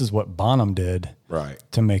 But this is what Bonham did Right.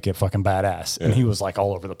 to make it fucking badass. And he was like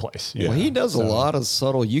all over the place. you Well, know? he does a lot of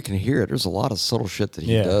subtle. You can hear it. There's a lot of subtle shit that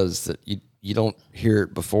he Yeah. does that you don't hear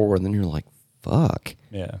it before, and then you're like, "Fuck."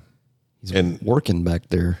 Yeah. He's And- working back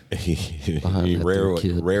there. He Behind that rarely,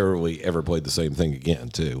 kid. rarely ever played the same thing again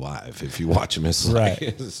too live. If you watch him, it's like Right.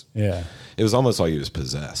 it's- Yeah. it was almost like he was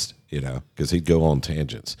possessed, because he'd go on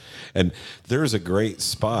tangents. And there's a great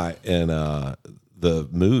spot in the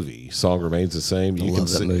movie "Song Remains the Same." You love can that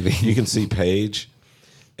see, movie. you can see Paige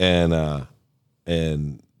and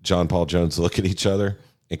John Paul Jones look at each other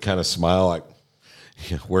and kind of smile like,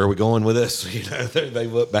 "Yeah, where are we going with this?" They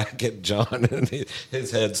look back at John and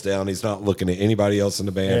his head's down. He's not looking at anybody else in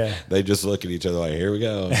the band. Yeah. They just look at each other like, "Here we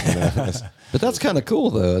go." But that's kind of cool,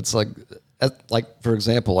 though. It's like for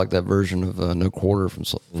example, like that version of No Quarter from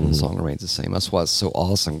The Song Remains the Same. That's why it's so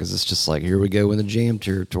awesome, because it's just like, here we go in the jam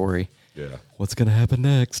territory. Yeah. What's gonna happen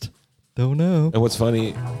next? Don't know. And what's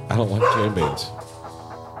funny, I don't like jam bands.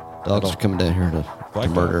 Dogs are coming down here to Black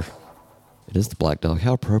murder. Dog. It is the Black Dog.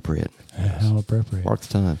 How appropriate. How appropriate. Mark the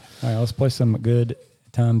time. All right, let's play some good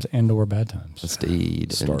times and or bad times. Let's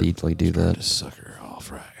indeedly do that. This sucker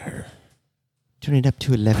off right here. Turn it up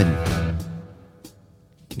to 11.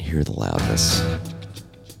 You can hear the loudness.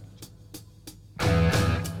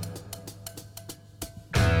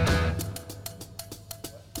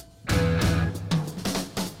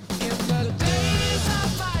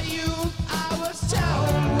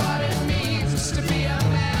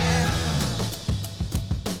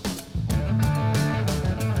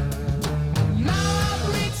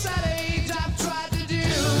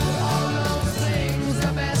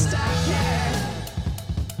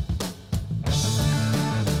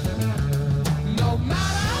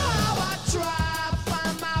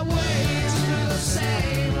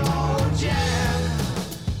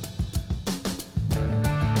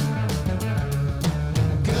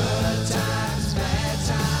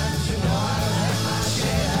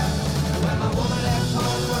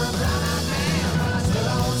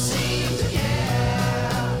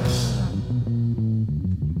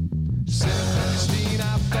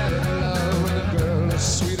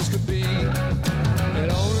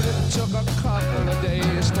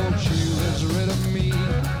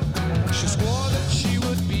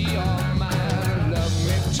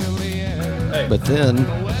 But then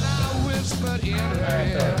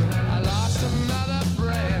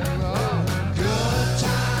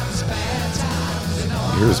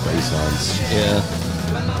Here's bass lines. yeah,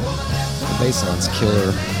 the bass line's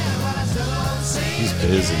killer. He's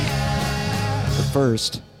busy. But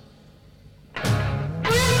first,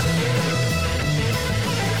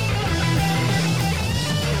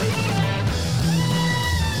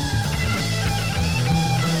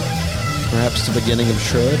 perhaps the beginning of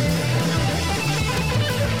Shred.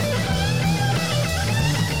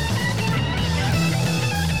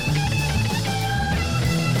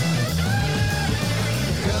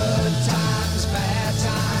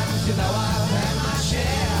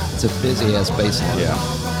 It's a busy ass bass line.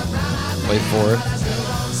 Yeah. Wait for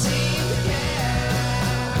it.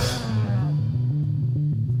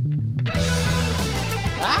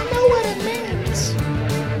 I know what it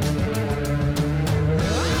means.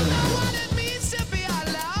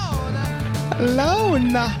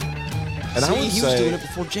 Alone. And See, I would he was say doing it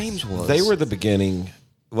before James was. they were the beginning.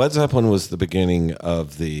 Led Zeppelin was the beginning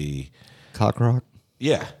of the cock rock.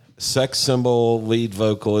 sex symbol, lead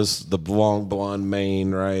vocalist, the long blonde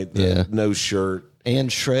mane, right? The Yeah. no shirt.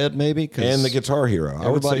 And Shred, maybe? 'Cause And the Guitar Hero. I would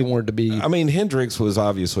everybody say- wanted to be- I mean, Hendrix was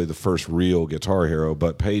obviously the first real Guitar Hero,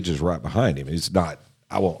 but Page is right behind him. He's not.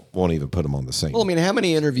 I won't even put him on the same. Well, I mean, how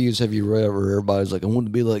many interviews have you read where everybody's like, I want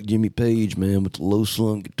to be like Jimmy Page, man, with the low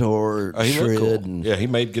slung guitar, He looked Shred. cool. And, Yeah, he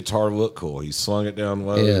made guitar look cool. He slung it down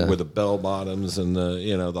low Yeah. with the bell bottoms and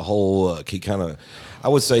the whole look. He kind of, I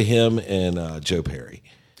would say him and Joe Perry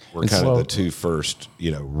were kind of so- the two first,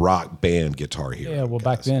 rock band Guitar Hero. Yeah, well,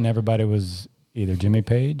 back guys. then everybody was either Jimmy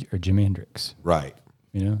Page or Jimi Hendrix. right?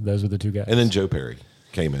 Those were the two guys. And then Joe Perry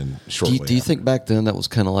came in shortly. do you after. think back then that was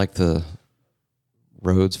kind of like the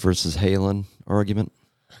Rhodes versus Halen argument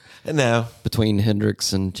No, between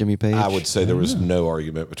Hendrix and Jimmy Page? I would say there was no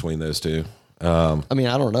argument between those two. I mean,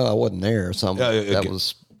 I don't know. I wasn't there, so Yeah,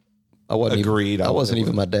 I wasn't agreed. Even, I I wasn't would-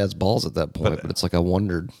 even my dad's balls at that point. But it's like I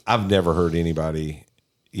wondered. I've never heard anybody,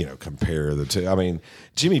 compare the two. I mean,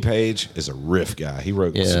 Jimmy Page is a riff guy. He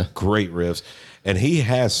wrote Yeah. some great riffs, and he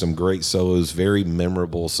has some great solos, very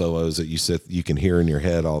memorable solos that you can hear in your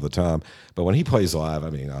head all the time. But when he plays live, I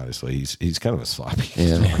mean, honestly, he's kind of a sloppy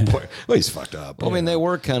guitar player. Well, he's fucked up. Well, I mean, they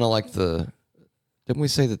were kind of like didn't we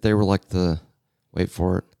say that they were like wait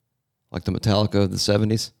for it, like the Metallica of the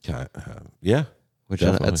 70s, Yeah. which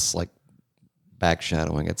Definitely. that's like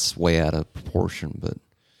backshadowing. It's way out of proportion, but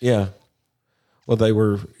Yeah. Well, they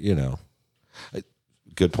were,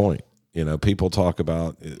 good point. People talk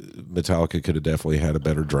about Metallica could have definitely had a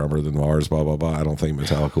better drummer than Lars, blah, blah, blah. I don't think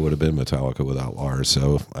Metallica would have been Metallica without Lars.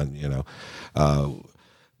 So,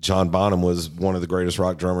 John Bonham was one of the greatest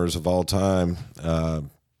rock drummers of all time.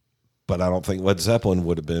 But I don't think Led Zeppelin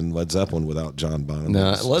would have been Led Zeppelin without John Bonham.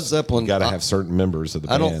 no, Led Zeppelin. You got to have certain members of the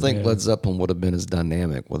I band. don't think Led Zeppelin would have been as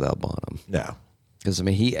dynamic without Bonham. No. Because I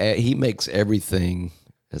mean, he makes everything,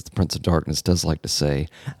 as the Prince of Darkness does like to say,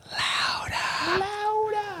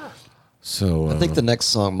 So I think the next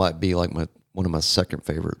song might be like one of my second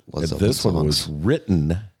favorite Led Zeppelin this one was songs.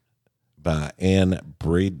 written by Ann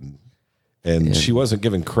Braden. And she wasn't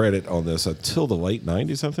given credit on this until the late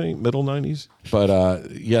 90s, I think, middle 90s. But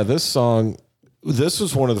this song, this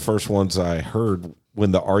was one of the first ones I heard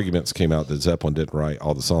when the arguments came out that Zeppelin didn't write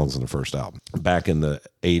all the songs in the first album. Back in the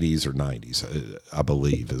 80s or 90s, I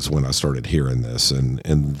believe, is when I started hearing this. And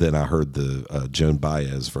then I heard the Joan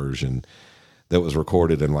Baez version that was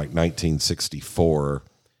recorded in like 1964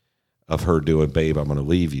 of her doing Babe, I'm Gonna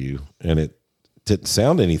Leave You. And it didn't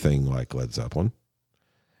sound anything like Led Zeppelin.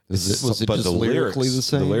 Was it just lyrically the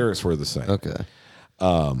same? The lyrics were the same. Okay.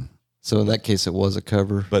 So in that case, it was a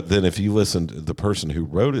cover. But then if you listen to the person who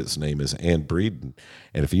wrote its name is Ann Breeden.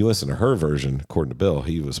 And if you listen to her version, according to Bill,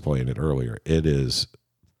 he was playing it earlier. It is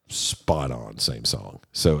spot on, same song.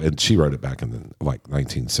 So, and she wrote it back in the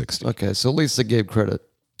 1960s. Okay, so at least they gave credit.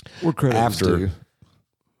 Where credit was After- due.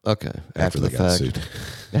 Okay, after the they got fact. sued.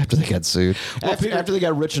 After they got sued. After they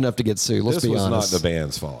got rich enough to get sued. Let's This be was honest. not the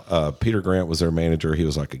band's fault. Peter Grant was their manager. He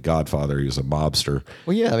was like a godfather. He was a mobster.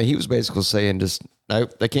 Well, yeah, I mean, he was basically saying just, no,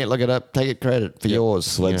 they can't look it up. Take it credit for yours.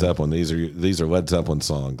 It's Led Yeah. Zeppelin. These are Led Zeppelin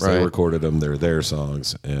songs. Right. They recorded them. They're their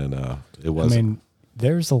songs, and it I wasn't mean,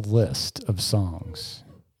 there's a list of songs.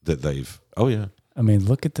 that they've. Oh yeah, I mean,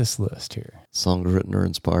 look at this list here. Songs written or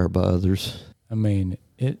inspired by others. I mean,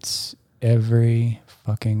 it's every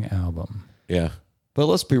fucking album. yeah, But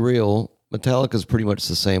let's be real. Metallica's pretty much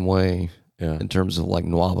the same way yeah. in terms of like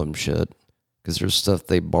Nwabum shit. Because there's stuff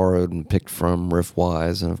they borrowed and picked from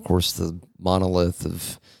riff-wise. And, of course, the monolith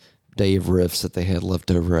of Dave riffs that they had left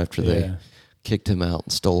over after they Yeah. kicked him out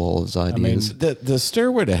and stole all his ideas. The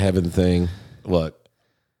Stairway to Heaven thing. Look,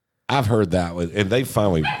 I've heard that one,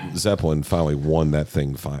 and Zeppelin finally won that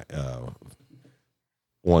thing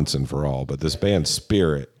once and for all. But this band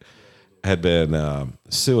Spirit had been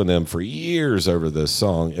suing them for years over this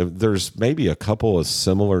song. There's maybe a couple of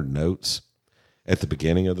similar notes at the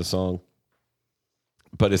beginning of the song,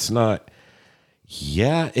 but it's not.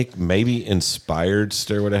 Yeah, it maybe inspired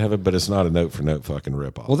Stairway to Heaven, but it's not a note for note fucking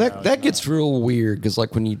ripoff. Well, that gets real weird because,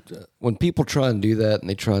 like, when people try and do that and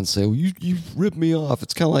they try and say, "Well, you ripped me off,"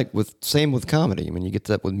 it's kind of like same with comedy. I mean, you get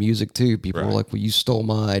that with music too. People are Right. like, "Well, you stole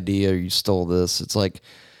my idea, or you stole this." It's like,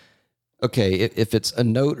 okay, if it's a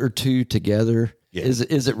note or two together, Yeah. is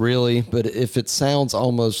it really? But if it sounds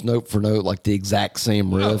almost note for note like the exact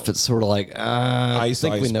same riff, it's sort of like, I Ice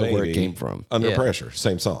think we Ice know where it Baby, came from. Under Yeah. Pressure,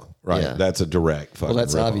 same song, right? Yeah. That's a direct fucking. Well,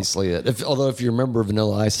 that's ripoff. obviously it. Although if you remember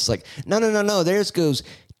Vanilla Ice, it's like, no. Theirs goes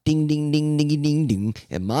ding, ding, ding, ding, ding, ding.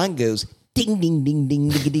 And mine goes ding, ding, ding, ding,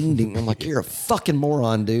 ding, ding, ding. I'm like, you're a fucking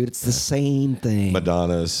moron, dude. It's the same thing.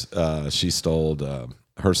 Madonna's. She stole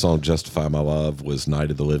her song "Justify My Love" was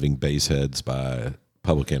 "Night of the Living Bassheads" by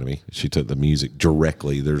Public Enemy. She took the music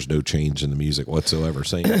directly. There's no change in the music whatsoever.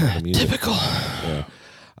 Same the music. Typical.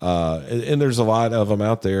 And there's a lot of them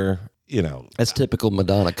out there. You know, That's typical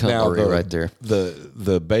Madonna cutlery right there.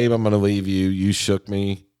 The Babe, I'm Gonna Leave You. You Shook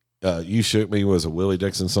Me. You Shook Me was a Willie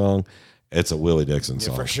Dixon song. It's a Willie Dixon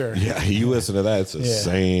song for sure. Yeah, you listen to that, it's the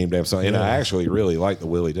same damn song. And I actually really like the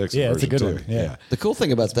Willie Dixon. Yeah, it's a version good too. one. Yeah. The cool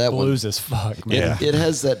thing about that one, Blues as fuck, man. Yeah. it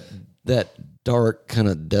has that dark kind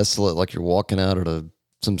of desolate, like you're walking out at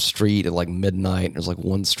some street at like midnight. And there's like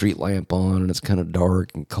one street lamp on, and it's kind of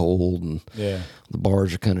dark and cold, and Yeah. the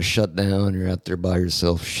bars are kind of shut down. You're out there by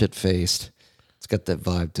yourself, shit faced. It's got that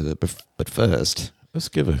vibe to it. But first, Let's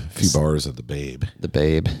give a few bars of the Babe. the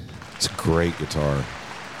Babe. It's a great guitar.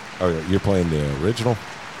 Oh, you're playing the original?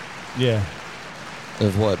 Yeah.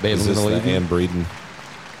 Of what? Babe, Is I'm this gonna the leave you? Ann Breeden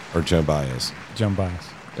or Joan Baez? Jump Bias.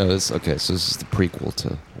 Oh, this okay. So this is the prequel to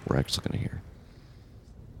what we're actually going to hear.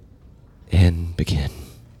 And begin.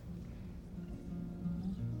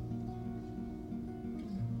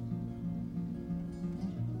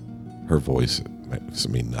 Her voice makes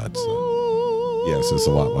me nuts. Yes, it's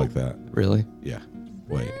a lot like that. Really? Yeah.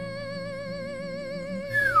 Wait.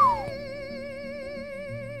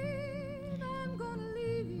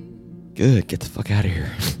 Good. Get the fuck out of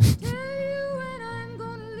here.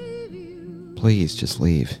 Please, just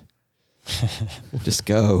leave. Just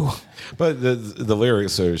go. But the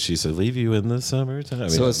lyrics, so she said, leave you in the summertime. I mean,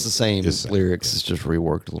 So it's the same lyrics. It's just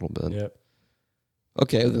reworked a little bit. Yep.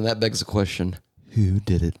 Okay, then that begs the question: who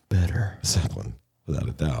did it better? Zeppelin, without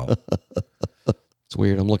a doubt. It's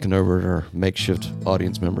weird. I'm looking over at our makeshift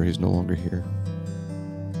audience member who's no longer here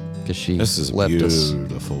because she This is a left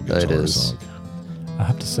beautiful us. guitar It is. song. I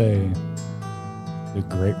have to say, the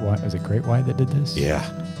Great White, is it Great White that did this? Yeah,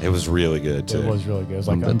 it was really good too. It was really good. It was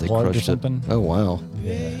I like bet they Unplugged or crushed it. something. Oh wow!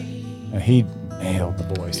 Yeah. And he nailed the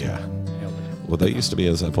voice. Yeah. man. Nailed it. Well, they used to be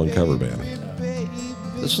a Zeppelin cover band.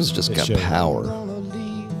 This one's just It got showed. power.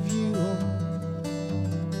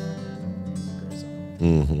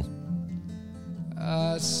 Mm-hmm.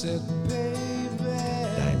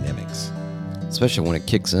 Dynamics. Especially when it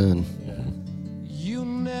kicks in. You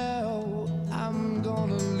know I'm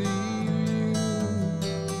gonna leave you.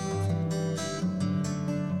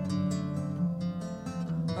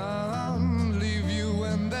 Leave you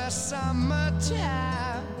when the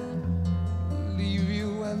summertime. Leave you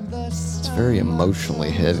when the It's very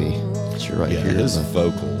emotionally heavy. You're right Yeah, here. his The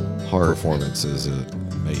vocal heart. performance is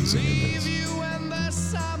amazing in this. you when the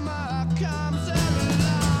summer comes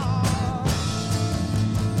along.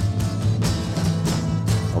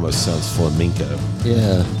 Almost sounds flamenco.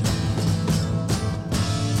 Yeah.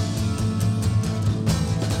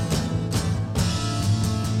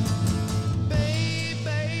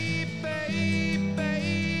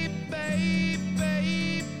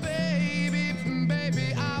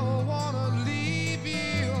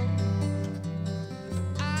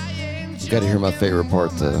 You got to hear my favorite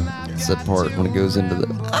part, the said part when it goes into the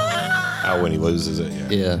Oh, when he loses it,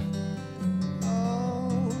 yeah. yeah.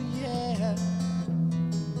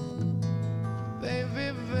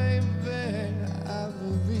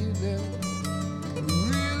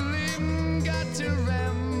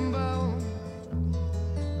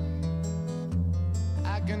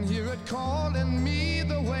 I can hear it calling me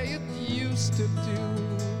the way it used to do.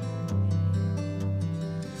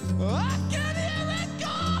 I can hear it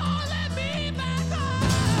calling me back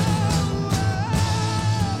home.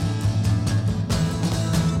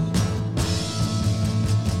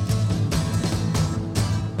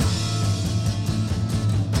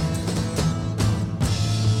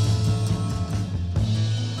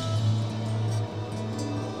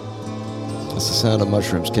 That's the sound of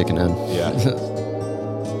mushrooms kicking in. Yeah.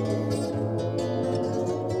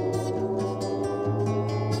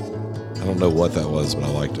 I don't know what that was, but I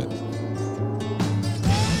liked it.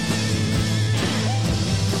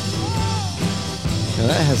 Now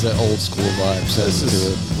that has that old school vibe set This to is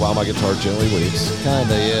it. While My Guitar Gently Weeps.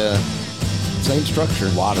 Kinda, yeah. Same structure. A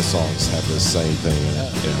lot of songs have the same thing in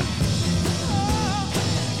it. Yeah.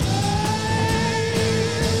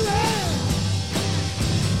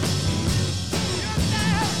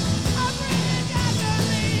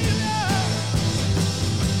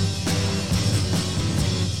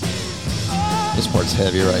 This part's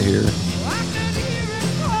heavy right here.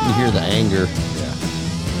 You hear the anger. Yeah.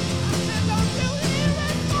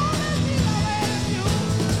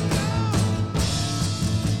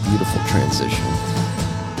 Beautiful transition.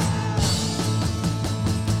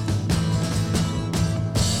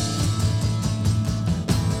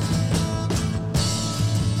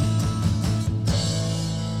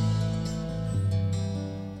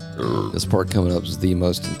 This part coming up is the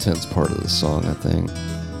most intense part of the song, I think.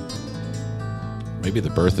 Maybe the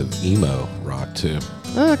birth of emo rock, too.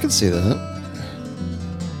 I can see that.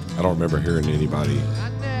 I don't remember hearing anybody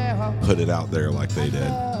put it out there like they did.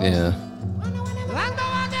 Yeah.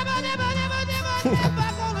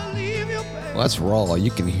 Well, that's raw.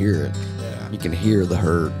 You can hear it. Yeah. You can hear the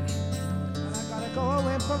hurt.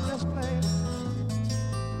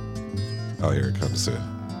 Oh, here it comes too.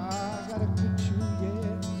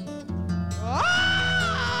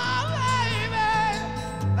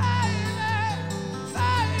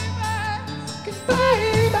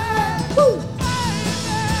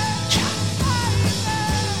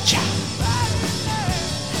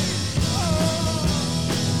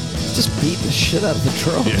 Just beating the shit out of the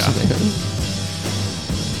drums, Yeah. man.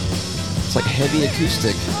 It's like heavy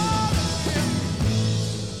acoustic.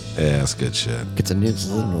 Yeah, that's good shit. Gets a new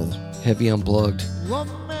little heavy unplugged.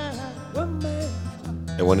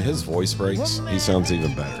 And when his voice breaks, he sounds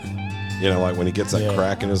even better. You know, like when he gets that Yeah.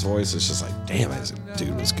 crack in his voice, it's just like, damn, this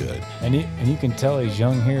dude was good. And you can tell he's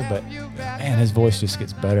young here, but man, his voice just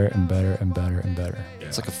gets better and better and better and better.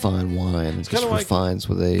 It's like a fine wine. It just kinda like- refines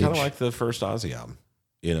with age. Kind of like the first Ozzy album.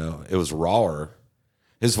 You know, it was rawer.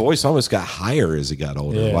 His voice almost got higher as he got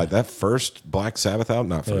older. Yeah. Like that first Black Sabbath album,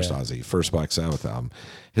 not first Ozzy, first Black Sabbath album,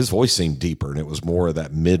 his voice seemed deeper and it was more of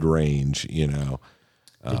that mid range, you know.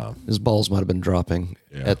 His balls might have been dropping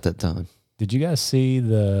at that time. Did you guys see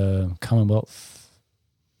the Commonwealth?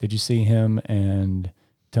 Did you see him and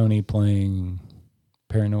Tony playing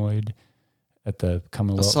Paranoid at the I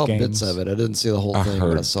Commonwealth saw games? bits of it. I didn't see the whole thing,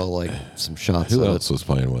 but I saw like some shots Who of else was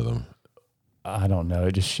playing with him? I don't know.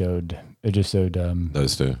 It just showed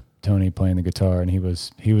Those two. Tony playing the guitar, and he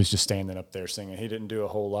was just standing up there singing. He didn't do a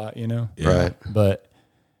whole lot, you know. it. Right. But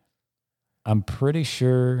I'm pretty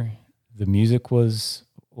sure the music was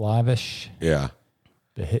live-ish. Yeah.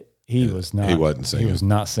 But he was not. He wasn't singing. He was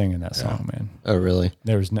not singing that song, man. Oh, really?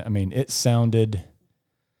 There was no. I mean, it sounded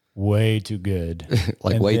way too good,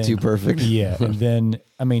 Like And way then- too perfect. Yeah, and then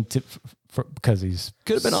I mean, because he's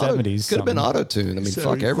Could have been 70s. Could have been something. auto tune. I mean,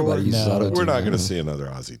 fuck, everybody uses No. auto tune. We're not going to see another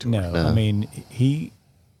Ozzy tour. No, No. I mean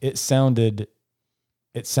it sounded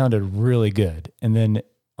really good, and then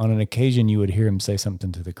on an occasion you would hear him say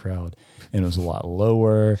something to the crowd, and it was a lot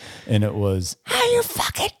lower, and it was "How you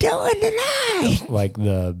fucking doing tonight?" Like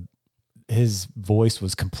his voice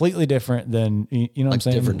was completely different than you know what I'm Like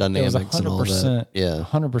saying. different dynamics and all that. Yeah.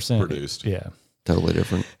 100% Produced. Yeah, Totally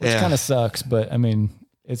different. which kind of sucks, but I mean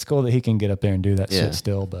it's cool that he can get up there and do that Yeah. shit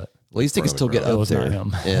still. But At least he can still get It up was there. not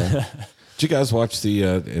him. Yeah. Did you guys watch the,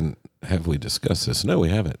 and have we discussed this? No, we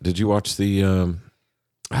haven't. Did you watch the,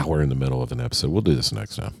 we're in the middle of an episode. We'll do this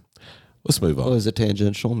next time. Let's move on. Oh, is it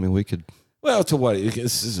tangential? I mean, we could. Well, to what?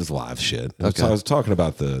 This is live shit. Okay. So I was talking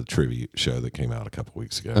about the tribute show that came out a couple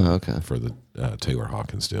weeks ago. Oh, okay. For the Taylor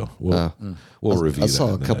Hawkins deal. We'll review I that. saw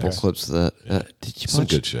a in the couple next- clips of that. Did you Some buy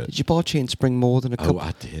good shit. Did you buy Chain Spring more than a couple? Oh,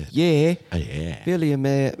 I did. Yeah. Oh, yeah. Billy,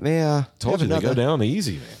 may I Told have you they go another? down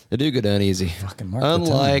easy, man. They do go down easy. Fucking Mark the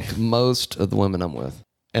Unlike most of the women I'm with.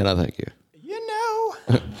 And I thank you.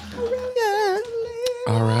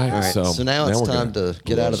 All right. All right. So now it's we're time gonna- to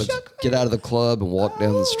get out of the club and walk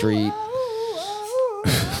down the street.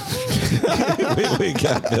 we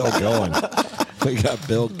got Bill going. We got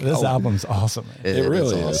Bill going. this album's awesome. Man. It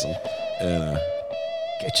really is is. awesome. And,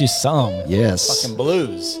 Get you some Yes. fucking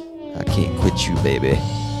blues. I can't quit you, baby.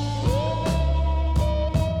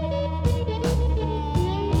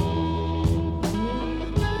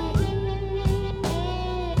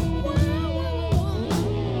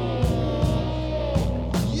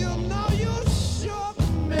 You know you shook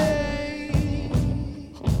me.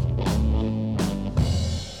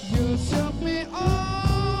 You shook me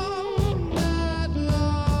all night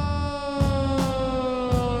long.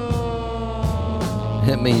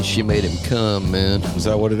 That means she made him come, man. is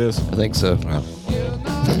that what it is? I think so. You know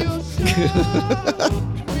you shook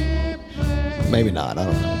me, Maybe not. I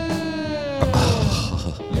don't know.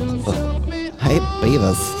 you shook me Hey,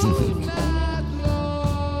 Beavis.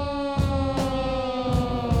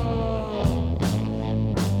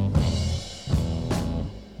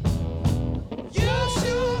 You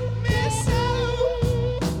shook me so,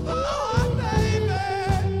 oh baby,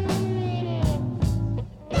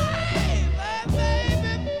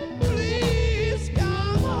 baby, please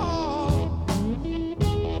come home.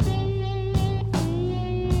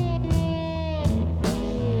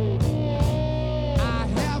 I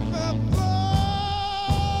have a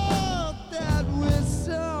that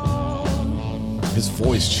whistle. His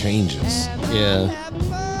voice changes. Yeah.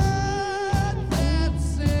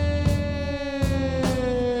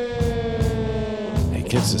 It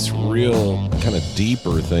gets this real kind of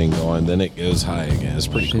deeper thing going, then it goes high again. It's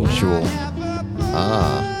pretty cool. Sensual.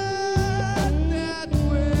 Ah.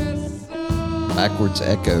 Backwards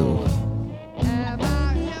echo.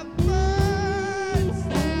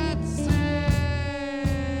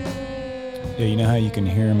 Yeah, you know how you can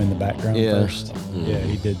hear him in the background Yeah. first? Yeah,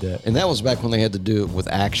 he did that. And that was back when they had to do it with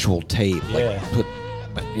actual tape. Like Yeah. put,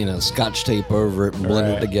 scotch tape over it and blend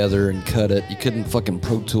it Right. together and cut it. You couldn't fucking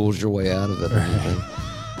Pro Tools your way out of it or anything.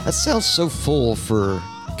 That sounds so full for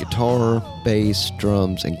guitar, bass,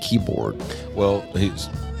 drums, and keyboard Well,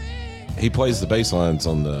 he plays the bass lines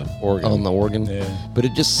on the organ. on the organ. Yeah. But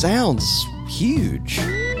it just sounds huge.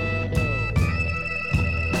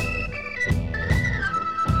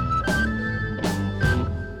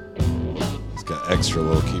 It's got extra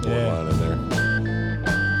little keyboard Yeah. line in there.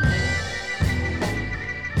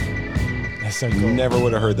 That's so cool. Never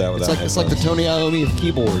would have heard that without It's like the Tony Iommi of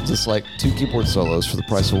keyboards. It's like 2 keyboard solos for the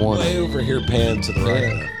price of one. way over here pan to the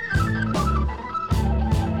right. Yeah.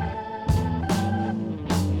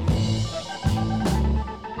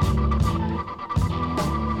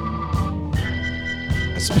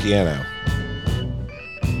 It's piano.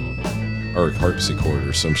 Or harpsichord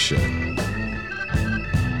or some shit.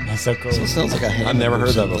 That's so cool. So it sounds like a hammer. I've never or heard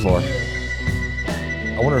that something. before.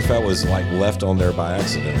 I wonder if that was like left on there by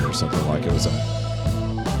accident or something. Like it was a.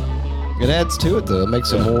 It adds to it though. It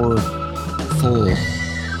makes it more full.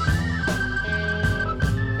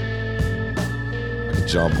 Like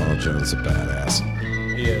John Paul Jones, a badass.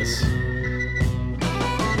 He is.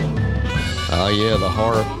 Oh yeah, the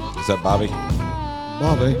harp. Is that Bobby?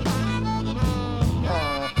 Bobby.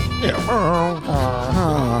 Yeah.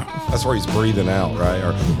 That's where he's breathing out, right?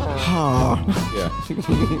 Or yeah,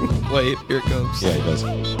 Wait, here it comes. yeah, he does.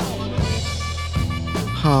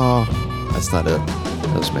 That's not it.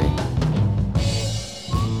 That was me.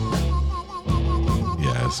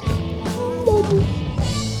 Yeah, that's good.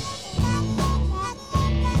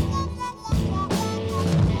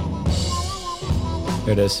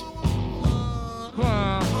 There it is.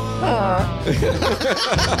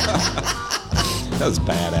 That was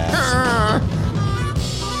badass.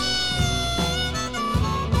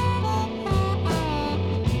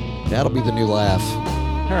 That'll be the new laugh.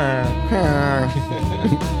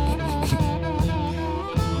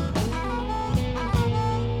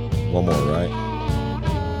 One more, right?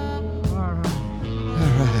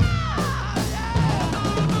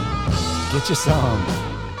 Get your song.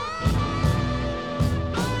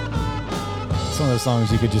 It's one of those songs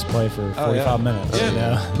you could just play for 45 minutes. Yeah. You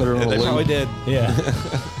know? Put it on a They loop. probably did. Yeah.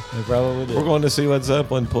 They probably did. We're going to see Led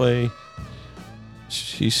Zeppelin play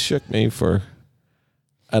She Shook Me for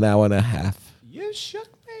an hour and a half. You shook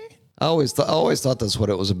me. I always thought that's what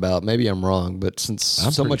it was about. Maybe I'm wrong, but since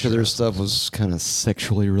I'm so pretty much of sure their stuff was kind of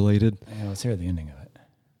sexually related. Yeah, let's hear the ending of it.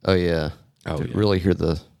 Oh yeah. Oh, To yeah. really hear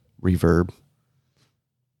the reverb.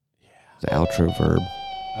 Yeah. The outro verb.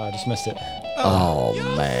 Oh, I just missed it. Oh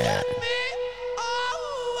man.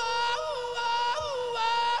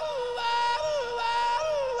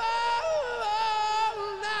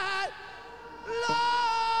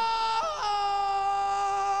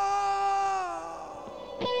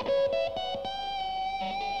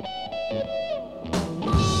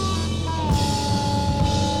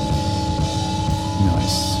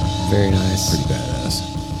 Nice. Very nice. Pretty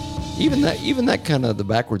badass. Even that kind of the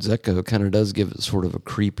backwards echo kind of does give it sort of a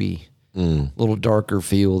creepy, little darker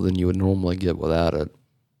feel than you would normally get without it.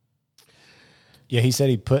 Yeah, he said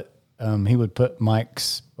he would put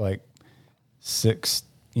mics like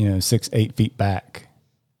 6-8 feet back.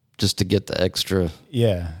 Just to get the extra.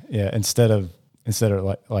 Yeah, yeah. Instead of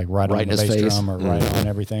like right Right on in the his bass face. drum or right on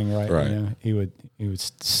everything, right? Right. You know, he would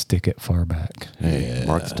stick it far back. Hey,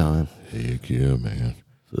 mark the time. Heck yeah, man.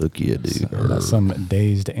 Fuck yeah, dude. So that's some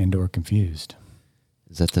dazed and/or confused.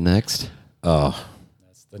 Is that the next? Oh,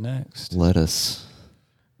 That's the next. Lettuce.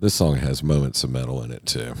 this song has moments of metal in it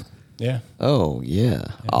too. Yeah, Oh yeah.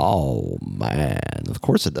 Oh man. Of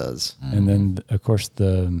course it does. and then of course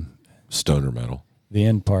the Stoner metal.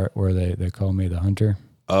 end part where they call me the hunter,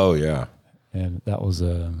 Oh yeah. and that was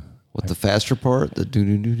What the faster part? The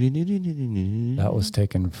that was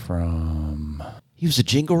taken from. He was a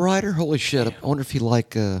jingle writer. Holy shit! I wonder if he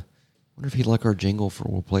like our jingle for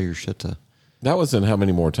 "We'll Play Your Shit." That was in How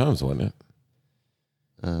Many More Times, wasn't it?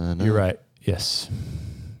 No, You're right. Yes.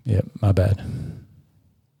 Yep. My bad.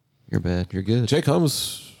 You're bad. You're good. Jake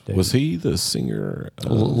Holmes, was he the singer?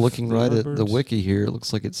 Of Looking the right at the Yardbirds? wiki here, it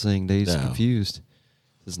looks like it's saying "Dazed and No. Confused."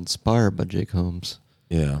 It's inspired by Jake Holmes.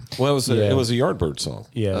 Yeah. Well, it Yeah. was a Yardbird song.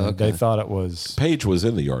 Yeah, Okay. they thought it was. Page was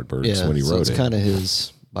in the Yardbirds Yeah, when he so wrote it's it. kind of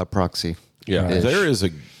his by proxy. Yeah, Ish. there is a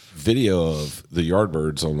video of the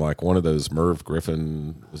Yardbirds on like one of those Merv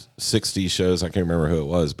Griffin 60 shows. I can't remember who it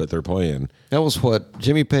was, but they're playing That was what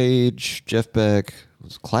Jimmy Page, Jeff Beck,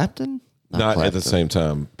 was it Clapton? not at the Clapton. same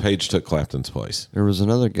time. Page took Clapton's place. There was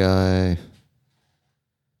another guy.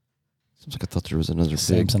 Seems like I thought there was another big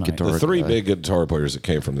Samsonite. guitar. The three guy. big guitar players that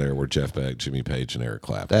came from there were Jeff Beck, Jimmy Page, and Eric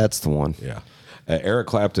Clapton. That's the one. Yeah. Eric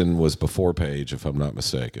Clapton was before Page, if I'm not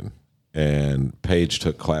mistaken. And Page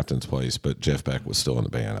took Clapton's place, but Jeff Beck was still in the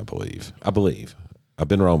band, I believe. I've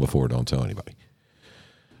been wrong before. Don't tell anybody.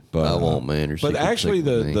 But I won't, man. You're But secret actually,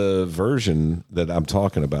 with me. the version that I'm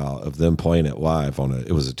talking about of them playing it live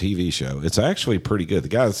it was a TV show. It's actually pretty good. The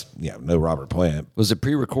guys, no Robert Plant. Was it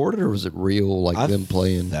pre-recorded or was it real, like them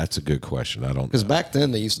playing? That's a good question. I don't Because know. back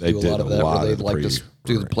then they used to They do a did lot of a that, lot where of they'd the like just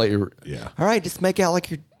do the play. Yeah. All right, just make out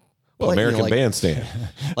like you're Well, playing, American like, Bandstand.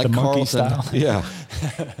 like The monkey Carlton. style. Yeah.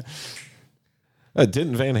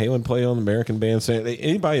 Didn't Van Halen play on American Bandstand?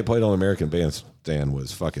 Anybody who played on American Bandstand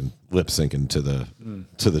was fucking lip syncing to the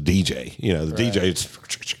DJ. The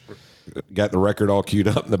DJ got the record all queued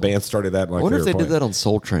up, and the band started that. Like I wonder if were they did playing. that on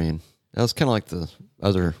Soul Train. That was kind of like the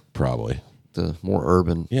other, Probably. the more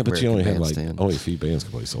urban. Yeah, but you only American had Bandstand. only a few bands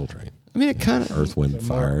could play Soul Train. I mean, it kind of Earth, Wind,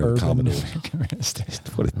 Fire, Urban Commodore. American station.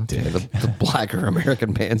 What a dick. the blacker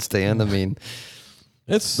American Bandstand. I mean,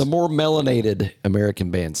 It's the more melanated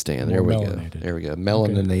American Bandstand. There More we go. melanated. There we go.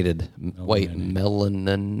 Melaninated. Wait,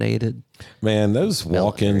 melaninated. Man, those there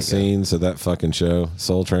walk-in you go. scenes of that fucking show,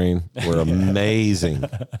 Soul Train, were amazing.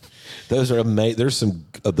 Those are amazing. There's some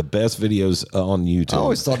of the best videos on YouTube. I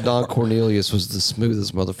always thought Don Cornelius was the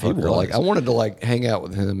smoothest motherfucker. was. Like, I wanted to like hang out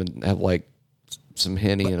with him and have like some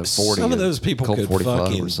Henny and a 40. Some of and those people Colt could 45 or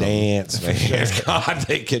fucking something. dance, man. God,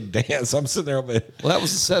 they could dance. I'm sitting there, but Well, that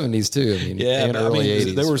was the 70s too. I mean, yeah, and but early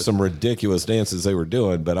 80s. there were but- some ridiculous dances they were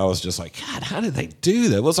doing, but I was just like, God, how did they do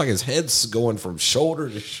that? It was like his head's going from shoulder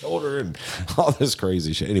to shoulder and all this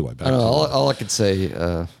crazy shit. Anyway, back I don't know. to All I could say,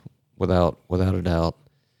 without a doubt,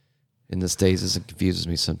 in this days, it confuses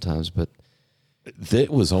me sometimes. But that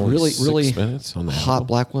was only really, 6 really minutes on the hot album.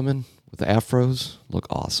 black women with afros look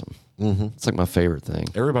awesome. Mm-hmm. It's like my favorite thing.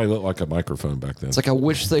 Everybody looked like a microphone back then. It's like I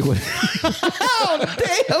wish they would. Oh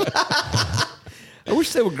damn! I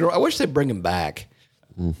wish they would grow. I wish they'd bring him back.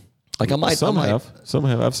 Like I might. some I might, have. Some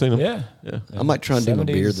have. I've seen them. Yeah. I might try and do my 70s.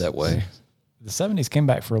 beard that way. The 70s came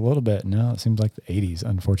back for a little bit. Now it seems like the 80s,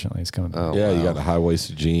 unfortunately, is coming back. Oh, Yeah, you wow. got the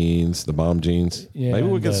high-waisted jeans, the bomb jeans. Yeah, Maybe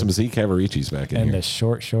we'll and get the- some Z Cavaricis back in And here. the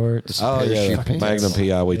short shorts. Oh, yeah, parachute the pants. Magnum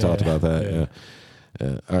PI. We talked about that. Yeah.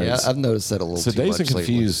 Yeah. All right. Yeah, I've noticed that a little So too Dazed much and lately.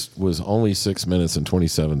 Confused was only 6 minutes and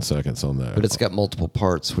 27 seconds on that. But it's got multiple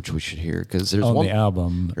parts, which we should hear because there's on one. the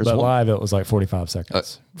album. there's But one- live, it was like 45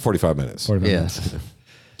 seconds. 45 minutes. 45 Yeah. minutes.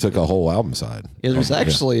 Took a whole album side. Yeah, there's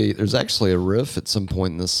actually a riff at some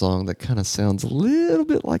point in this song that kind of sounds a little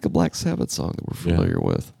bit like a Black Sabbath song that we're familiar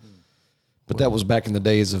with. But that was back in the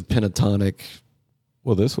days of pentatonic,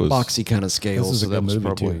 Well, this was. boxy kind of scales. This is a so that good was movie,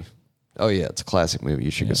 probably. too. Oh yeah, it's a classic movie.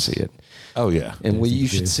 You should go see it. Oh, yeah. And you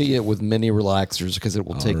should Confused. see it with many relaxers because it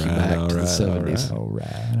will take you right, back all to the right, all 70s. All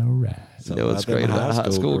right. You know what's about great them about high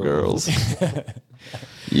school girls?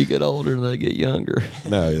 You get older and they get younger.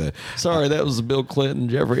 No, yeah. Sorry, that was the Bill Clinton,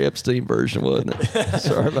 Jeffrey Epstein version, wasn't it?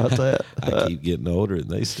 Sorry about that. I keep getting older and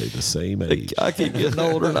they stay the same age. I keep getting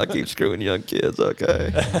older and I keep screwing young kids.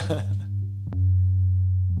 Okay.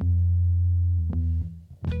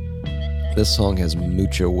 This song has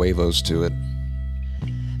mucho huevos to it.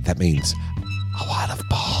 That means a lot of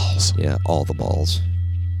balls. Yeah, all the balls.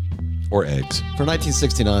 Or eggs. For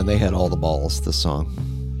 1969, they had all the balls, this song.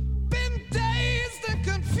 Been dazed and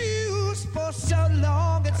confused for so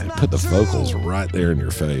long, it's not Put the true. vocals right there in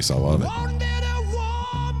your face. I love it. Wanted a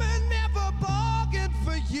woman, never bargained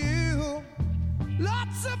for you.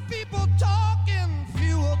 Lots of people talking,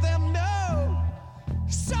 few of them know.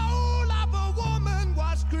 Soul of a woman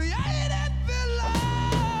was created below.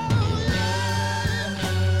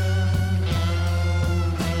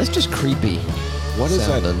 That's just creepy. What is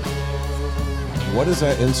that? sounding. What is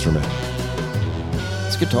that instrument?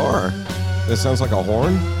 It's guitar. That sounds like a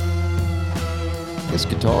horn? It's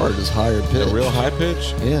guitar. It's higher pitch. A real high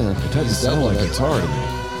pitch? Yeah. It doesn't sound like guitar to me.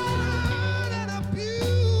 And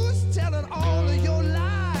abuse, telling all of your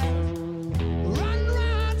lies.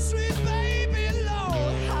 Run, sweet baby,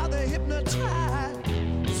 Lord, how they hypnotize.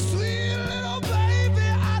 Sweet little baby,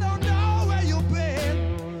 I don't know where you've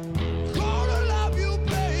been. Gonna love you,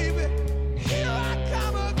 baby. Here I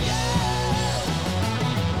come again.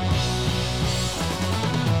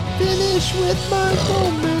 Finish with my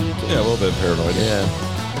moment. Yeah, a little bit paranoid. Yeah.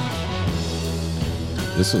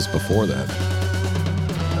 This was before that.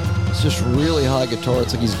 It's just really high guitar.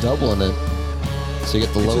 It's like he's doubling it. So you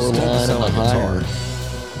get the It lower just doesn't line and sound the like higher. guitar.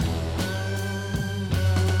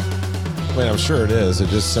 I mean, I'm sure it is. It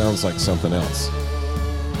just sounds like something else.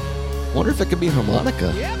 Wonder if it could be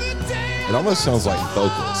harmonica. Every day It almost sounds like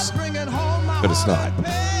vocals, bringing home my but it's not. heart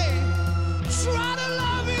pain. Try to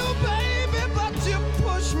love you, baby, but you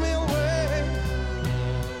push me away.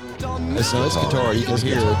 Don't It's a nice know guitar. You can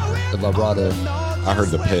hear the vibrato. I heard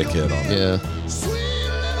the pick hit on it, Yeah. Sweet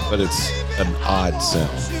little but it's an odd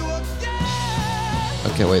sound. you again.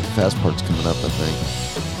 Okay, wait. The fast part's coming up, I think.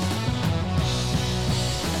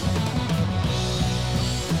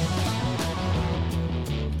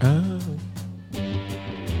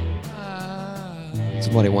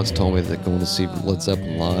 Somebody once told me that going to see Led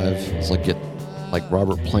Zeppelin live is like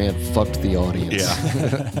Robert Plant fucked the audience.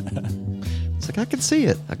 It's like I could see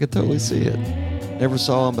it. I could totally see it. Never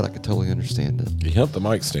saw him, but I could totally understand it. He helped the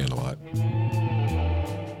mic stand a lot.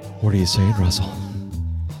 What are you saying, Russell?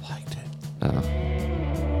 I liked it.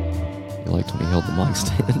 You liked when he held the mic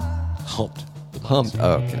stand? Humped. Humped.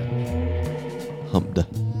 Oh, okay. Humped.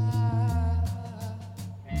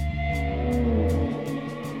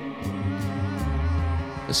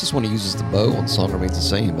 This is when he uses the bow on Song Remains the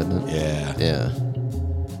Same, isn't it? Yeah. Yeah.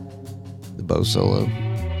 the bow solo.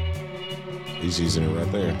 He's using it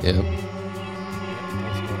right there. Yep.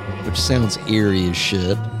 Which sounds eerie as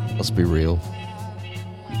shit. Let's be real.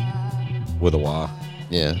 With a wah.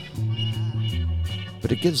 Yeah.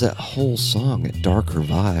 But it gives that whole song a darker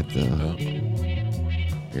vibe, though.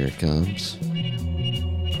 Here it comes.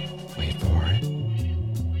 Wait for it.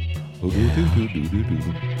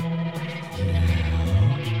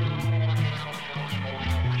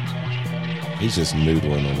 He's just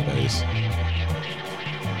noodling on the bass.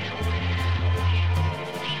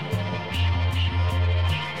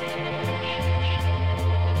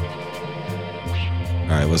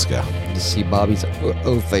 All right, let's go. You see Bobby's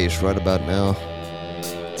O face right about now.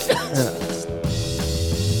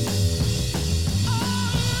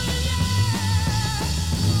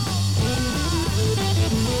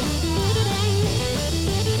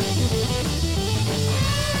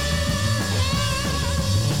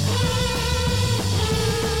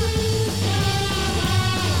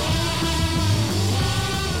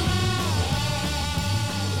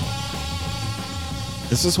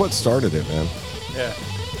 This is what started it, man. Yeah.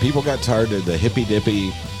 People got tired of the hippy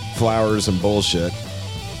dippy flowers and bullshit.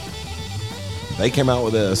 They came out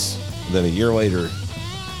with this. Then a year later,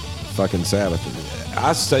 fucking Sabbath.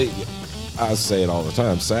 I say it all the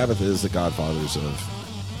time. Sabbath is the godfathers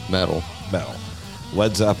of Metal. metal.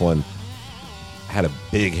 Led Zeppelin had a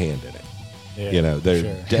big hand in it. Yeah, You know, they're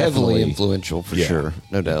sure. definitely Heavily influential, for Yeah. sure.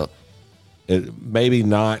 No doubt. maybe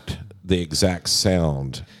not the exact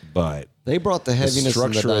sound, but They brought the heaviness and the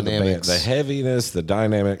structure of the band, dynamics. the heaviness, the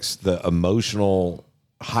dynamics, the emotional,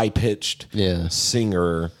 high pitched Yeah.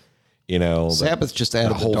 singer. You know, Sabbath just added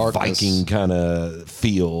the whole darkness. Viking kind of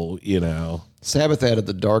feel. You know, Sabbath added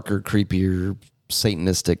the darker, creepier,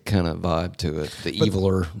 Satanistic kind of vibe to it. The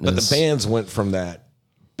eviler. but the bands went from that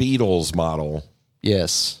Beatles model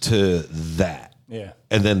Yes. to that. Yeah.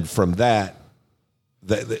 And then from that,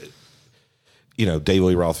 you know, David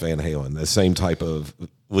Lee Roth, Van Halen, the same type of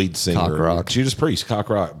lead singer. Cock rock. Judas Priest, Cock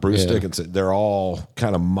Rock, Bruce Yeah. Dickinson. They're all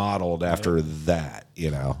kind of modeled after that,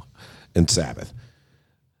 you know, and Sabbath.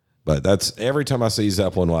 But that's every time I see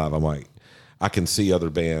Zeppelin live, I'm like, I can see other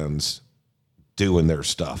bands doing their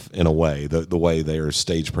stuff in a way, the way their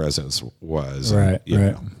stage presence was. Right, you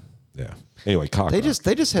right. know. Yeah. Anyway, Cock They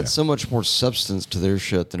Rock. just had so much more substance to their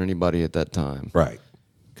shit than anybody at that time. Right.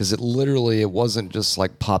 Because it wasn't just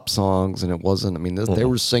like pop songs, and it wasn't. I mean, they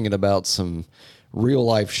were singing about some real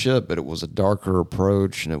life shit, but it was a darker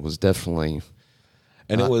approach, and it was definitely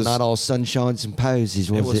And it was not all sunshines and posies.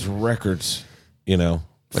 it was records, you know.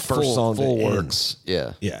 Like first full, song full to end. works.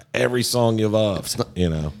 Yeah. Yeah, every song you love, you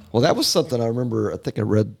know. Well, that was something I remember. I think I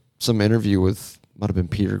read some interview with, might have been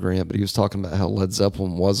Peter Grant, but he was talking about how Led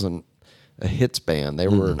Zeppelin wasn't a hits band. They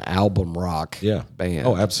were an album rock band.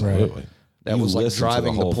 Oh, absolutely. That You was like listen to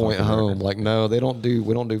driving the whole point fucking home. record. Like, no, we don't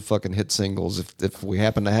do fucking hit singles. If we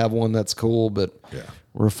happen to have one, that's cool, but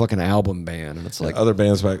we're a fucking album band. And it's like, Other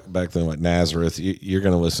bands back then, like Nazareth, you're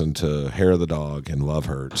going to listen to Hair of the Dog and Love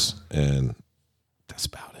Hurts, and that's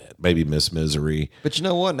about it. Maybe Miss Misery. but you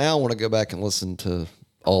know what? Now I want to go back and listen to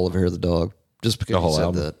all of Hair of the Dog just because The whole you said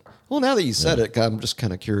album? that. Well, now that you said it, I'm just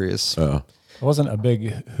kind of curious. Oh, I wasn't a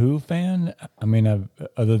big Who fan. I mean,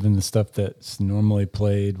 other than the stuff that's normally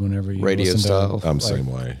played whenever you Radio listen style. to I'm the same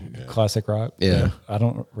way. Yeah. classic rock. Yeah. I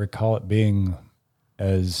don't recall it being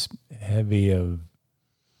as heavy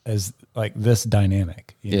as like this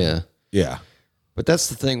dynamic. you know? Yeah. Yeah. But that's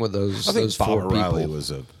the thing with those I think those Bob four O'Reilly people.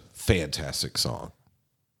 was a fantastic song.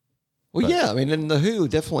 Well, yeah, I mean, and the Who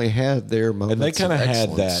definitely had their moments. And they kind of had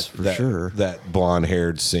excellence, that, for sure. that blonde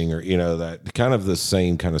haired singer, you know, that kind of the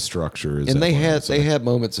same kind of structure as And they Zeppelin. had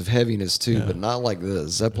moments of heaviness too, but not like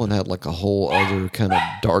this. Zeppelin had like a whole other kind of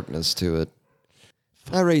darkness to it.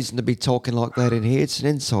 No reason to be talking like that in here. It's an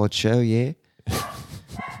inside show, yeah.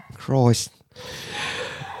 Christ.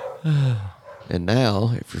 And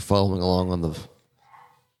now, if you're following along on the, I was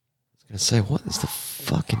gonna say, what is the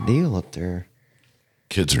fucking deal up there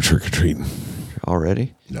Kids are trick or treating.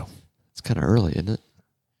 already? No. It's kind of early, isn't it?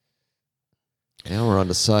 Now we're on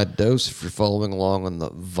to side dose. If you're following along on the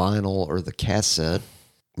vinyl or the cassette.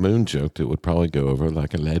 Moon joked it would probably go over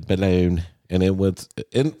like a lead balloon. And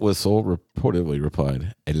Whistle reportedly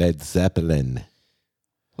replied, a Led Zeppelin.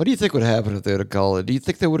 What do you think would happen if they would have called it? Do you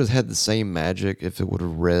think they would have had the same magic if it would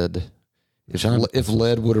have read, if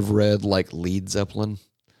Led would have read like Lead Zeppelin?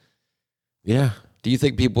 Yeah. Do you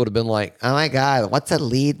think people would have been like, oh my God, what's a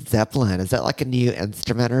Lead Zeppelin? Is that like a new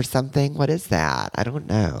instrument or something? What is that? I don't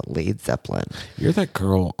know. Lead Zeppelin. You're that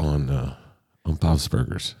girl on Bob's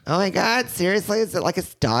Burgers. Oh my God, seriously? Is it like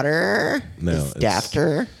his daughter? No, His it's-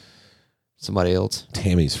 Dafter? Somebody else?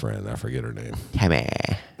 Tammy's friend. I forget her name. Tammy.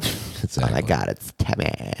 Exactly. I got it. It's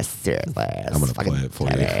Timmy. Seriously. I'm going to play it for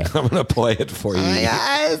you. I'm going to play it for you.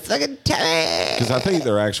 It's fucking Timmy. Because I think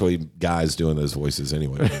they're actually guys doing those voices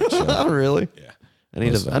anyway. Oh, really? Yeah.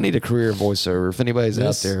 I need a career voiceover. If anybody's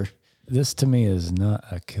out there. This to me is not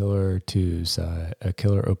a killer a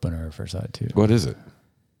killer opener for side 2. What is it?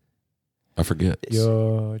 I forget.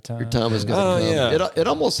 Your time. Your time is gonna come. yeah. It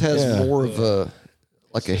almost has more of a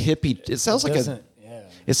like a hippie. It sounds like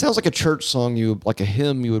It sounds like a church song like a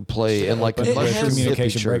hymn you would play in like a But mushroom hippie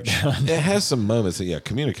communication church. breakdown. It has some moments.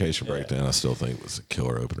 Communication breakdown. I still think was the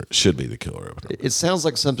killer opener. It should be the killer opener. It sounds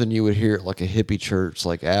like something you would hear at like a hippie church,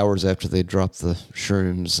 like hours after they dropped the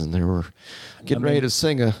shrooms and they were getting ready to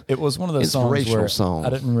sing a. It was one of those songs inspirational where song. I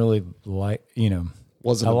didn't really like,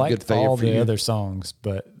 Wasn't I a liked good favorite all for the you? other songs,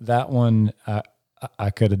 but that one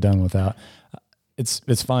I could have done without.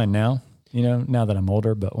 It's fine now, now that I'm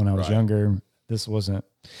older, but when I was younger, this wasn't.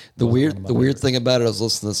 The weird thing about it, I was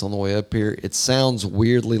listening to this on the way up here. It sounds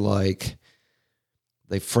weirdly like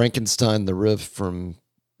they Frankenstein the riff from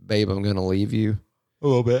 "Babe, I'm Gonna Leave You" A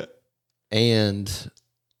little bit. and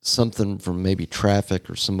something from maybe Traffic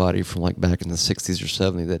or somebody from like back in the 60s or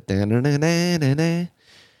 70s. That da-na-na-na-na-na.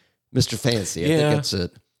 Mr. Fancy, I think that's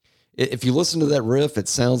it. If you listen to that riff, it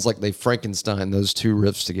sounds like they Frankenstein those two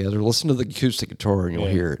riffs together. Listen to the acoustic guitar and you'll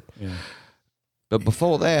hear it. Yeah. But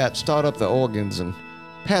before that, start up the organs and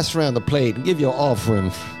pass around the plate and give your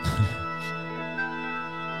offering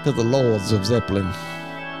to the lords of Zeppelin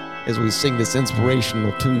as we sing this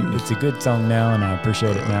inspirational tune. It's a good song now, and I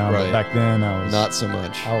appreciate it now. Right. But back then, I was Not so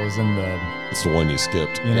much. I was in the, It's the one you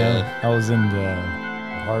skipped. I was in the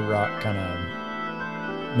hard rock kind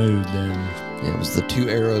of mood then. Yeah, it was the two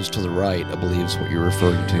arrows to the right, I believe is what you're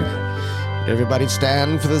referring to. Everybody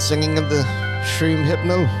stand for the singing of the Shroom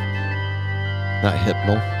Hypno. Not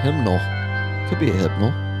hypnal, hymnal. Could be a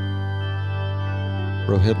hypnal.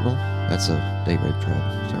 Rohypnal? That's a date rape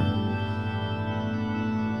tribe. Sorry.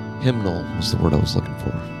 Hymnal was the word I was looking for.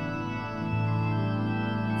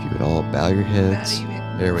 If you would all bow your heads.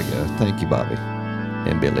 There we go. Thank you, Bobby.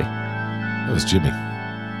 And Billy. That was Jimmy.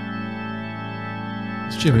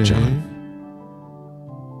 It's Jimmy. John.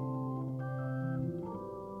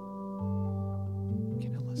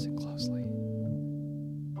 Can you listen closely?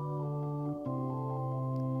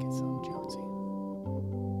 Get some Jonesy.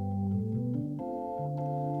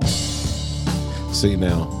 See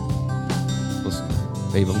now, Listen,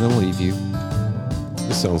 babe, I'm gonna leave you.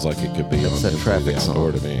 this sounds like it could be That's on that Into Traffic the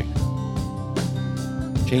Outdoor song. to me.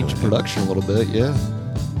 Change production a little bit, yeah.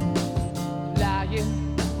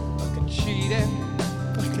 Lying, fucking cheating,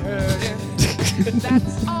 fucking hurting.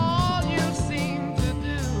 That's all you seem to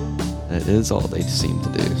do. That is all they seem to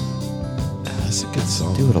do. That's a good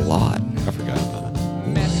song. Do it a lot. I forgot about it.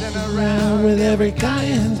 Messing around with every guy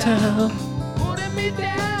in town. Putting me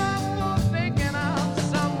down for thinking of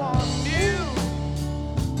someone new.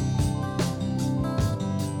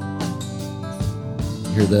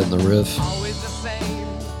 You hear that in the riff? Always the same,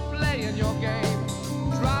 playing your game.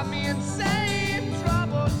 Drive me insane,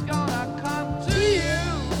 trouble's gonna come to you.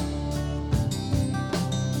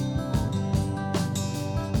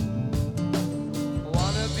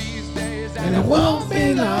 One of these days, and it won't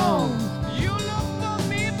be long. You look for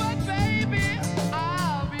me, but baby,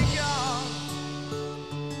 I'll be gone.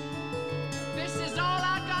 This is all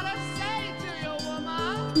I gotta say to you,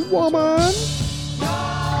 woman. Woman.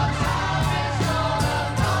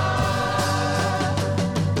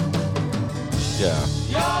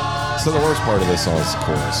 Yeah. So the worst part of this song is the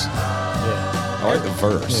chorus. Yeah. I like the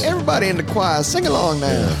verse. Everybody in the choir, sing along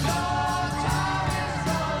now.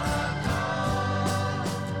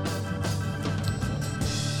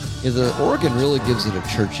 Yeah, the organ really gives it a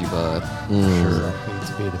churchy vibe. Sure. It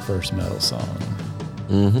to be the first metal song.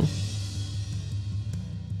 Mm-hmm.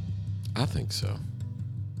 I think so.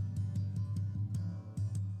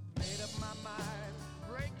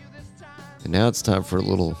 And now it's time for a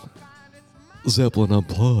little Zeppelin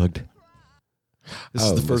Unplugged. This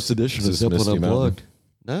Oh, is the first Mis- edition is of this Zeppelin Misty Unplugged.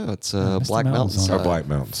 No, it's Misty Black Mountain Mountain's on Or Side. Black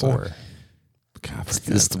Mountain. Side. 4. God, I It's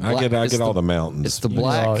forget. the I black- get it's all the- the mountains. It's the It was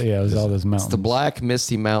black. all, it was all those mountains. It's the black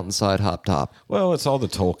misty mountainside hop top. Well, it's all the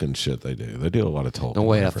Tolkien shit they do. They do a lot of Tolkien. No,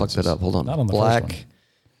 wait, I references. fucked that up. Hold on. Not on the first Black one.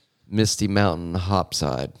 misty mountain hop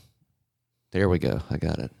side. There we go. I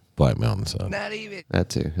got it. Black Mountain Side. Not even. That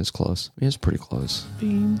too. It's close. It's pretty close.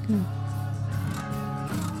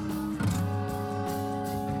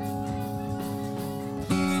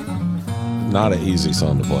 Not an easy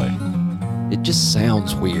song to play. It just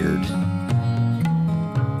sounds weird.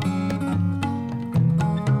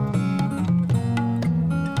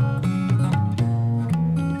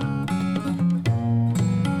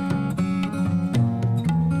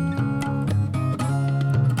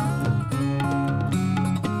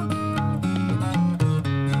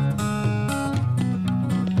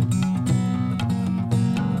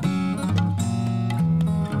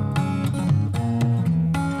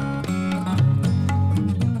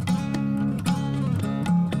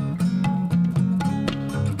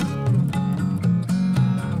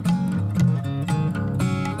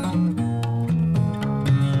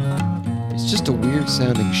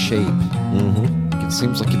 sounding shape. Mm-hmm. It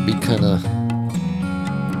seems like it'd be kind of.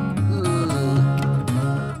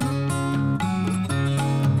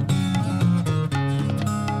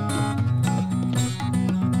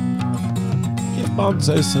 Give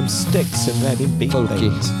Bonzo some sticks and let him beat Folky.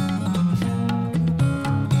 things.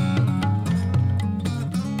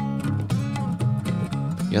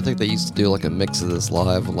 Yeah, I think they used to do like a mix of this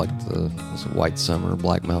live with like the was it White Summer,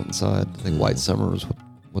 Black Mountainside. I think White Summer was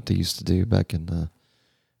what they used to do back in the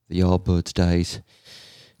Yardbirds days.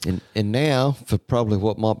 And now, for probably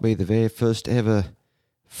what might be the very first ever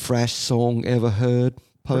thrash song ever heard.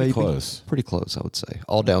 Pretty maybe. close. Pretty close, I would say.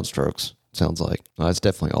 All Downstrokes, sounds like. No, it's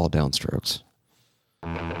definitely all Downstrokes.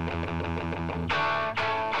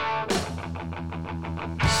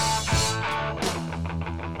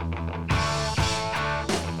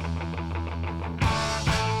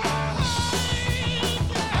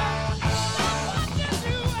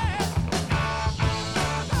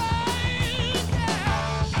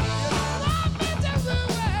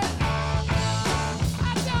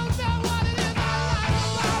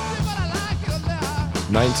 It's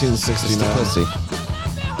the 1969. pussy.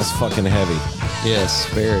 That's fucking heavy. Yes,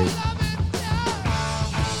 very.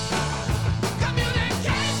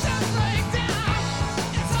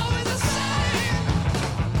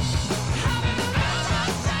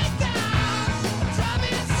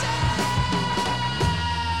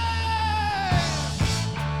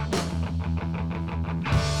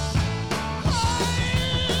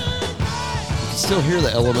 You can still hear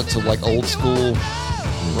the elements of like old school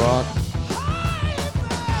rock.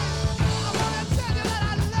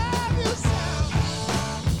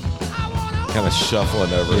 Kind of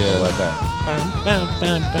shuffling over Yeah. like that.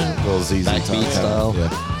 Little ZZ Top Backbeat kinda, style. Yeah.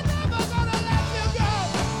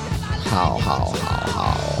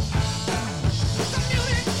 How.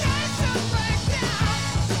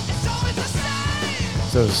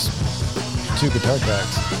 So it's 2 guitar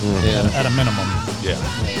tracks Yeah. at a minimum. Yeah.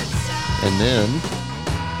 And then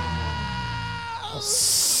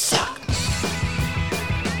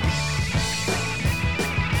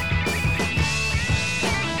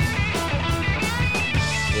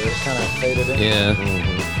It kind of faded in. yeah.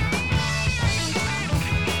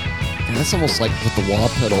 And that's almost like with the wah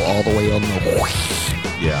pedal all the way on the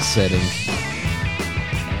Yeah. setting.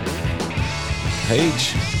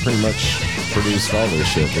 Page pretty much produced all this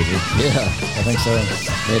shit, didn't he? Yeah. I think so.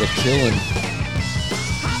 Made a killing.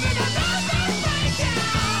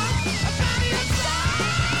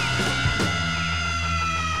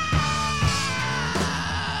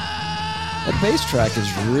 That bass track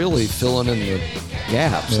is really filling in the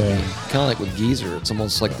gaps. Yeah. Kind of like with Geezer, it's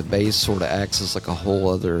almost like the bass sort of acts as like a whole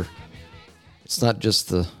other. It's not just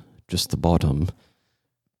the bottom.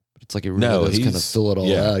 It's like it really No, does kind of he's- fill it all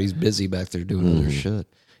yeah. out. He's busy back there doing other shit.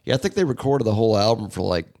 Yeah, I think they recorded the whole album for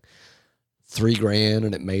like $3,000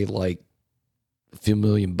 and it made like a few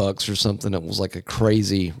 $1,000,000 or something. It was like a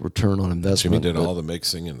crazy return on Jimmy investment. did but all the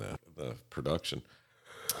mixing and the production.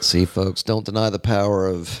 see, folks, don't deny the power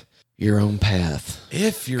of your own path.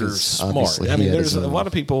 If you're 'Cause smart. obviously I he mean, had there's his a own. lot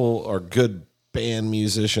of people are good band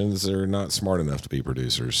musicians. They're not smart enough to be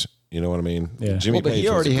producers. You know what I mean? Yeah. Jimmy Well, but Page he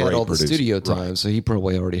already was a had great all the producer. studio Right. time, so he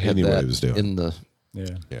probably already had He knew what that he was doing. Yeah.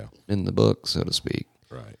 Yeah. in the book, so to speak.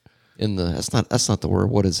 Right. In the that's not the word.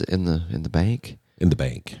 What is it? In the bank? In the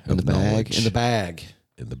bank. In the of bag? knowledge. In the bag.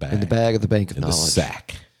 In the bag. In the bag of the bank of In the knowledge.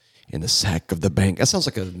 sack. In the sack of the bank. That sounds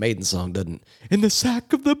like a Maiden song, doesn't it? In the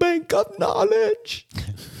sack of the bank of knowledge.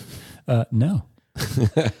 No.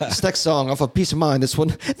 This next song off of Peace of Mind, this one.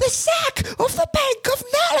 The sack of the bank of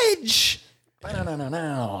knowledge. You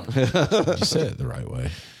said it the right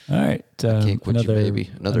way. All right. Can't quit you, baby.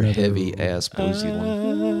 Another heavy ass bluesy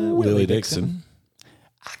one. Willie Dixon.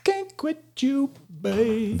 I can't quit you,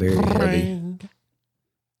 babe. Very heavy.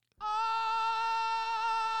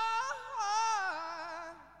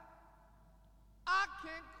 I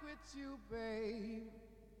can't quit you, babe.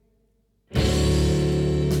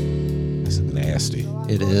 It's nasty.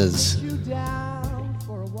 It is. You down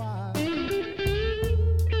for a while.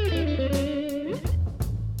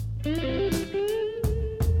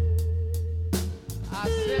 I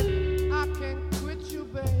said I can't quit you,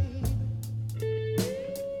 babe.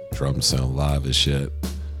 Drums sound live as shit.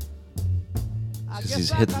 Because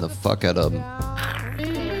he's hitting the fuck out of him.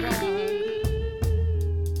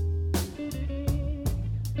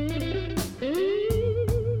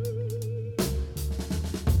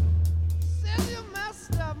 Said you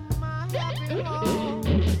messed up my happy home.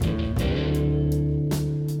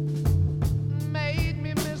 Made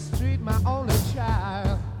me mistreat my only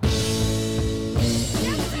child.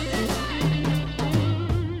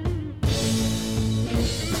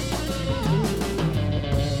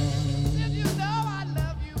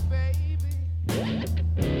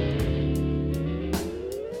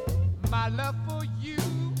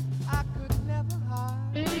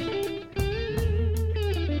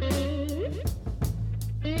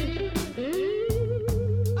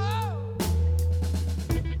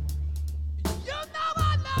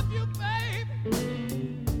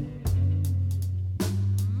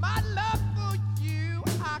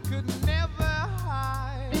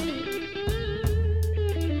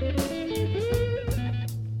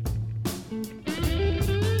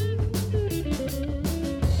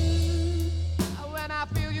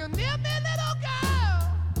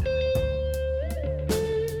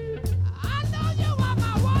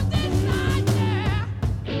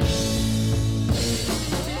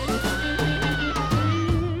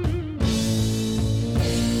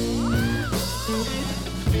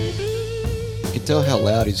 can tell how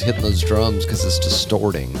loud he's hitting those drums because it's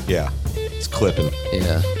distorting. Yeah, it's clipping.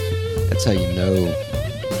 Yeah, that's how you know.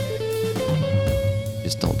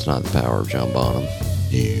 Just don't deny the power of John Bonham.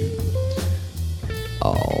 You.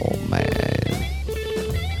 Oh man.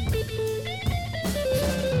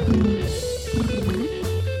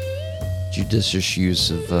 Judicious use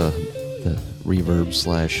of the reverb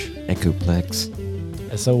 / echoplex.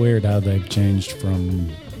 It's so weird how they've changed from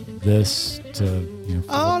this to, you know,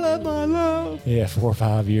 All of my love. yeah, 4 or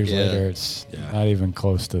 5 years Yeah. later, it's Yeah. not even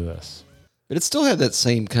close to this. But it still had that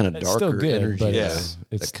same kind of It's darker still good, energy. but Yeah.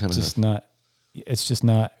 it's that kinda- just not. It's just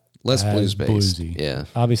not Less as blues-based. bluesy. Yeah.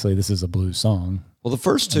 Obviously, this is a blues song. Well, the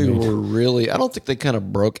first two were really, I don't think they kind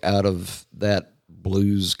of broke out of that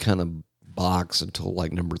blues kind of box until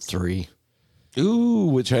like number 3. Ooh,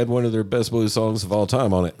 which had one of their best blues songs of all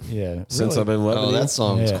time on it. Yeah, Since really- I've been loving Oh, you. that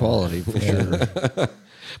song's Yeah. quality for sure.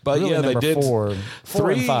 But really yeah, they number did 4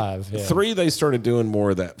 three and 5. Yeah. 3. They started doing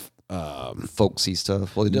more of that Folksy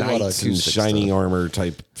stuff. Well, they did a lot of knights and acoustic shiny stuff. armor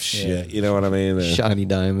type shit. You know what I mean? Shiny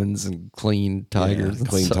diamonds and clean tigers. and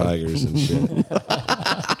clean stuff. tigers and shit.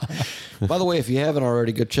 By the way, if you haven't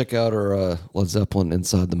already, go check out our Led Zeppelin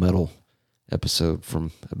Inside the Metal episode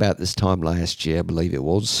from about this time last year, I believe it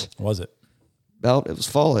was. Was it? It was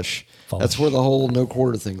fallish. That's where the whole no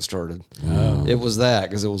quarter thing started. It was that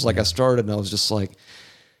because it was like I started and I was just like,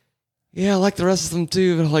 yeah, I like the rest of them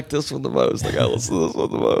too, but I like this one the most. Like I listen to this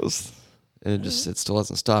one the most. And it still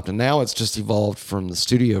hasn't stopped. And now it's just evolved from the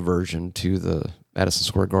studio version to the Madison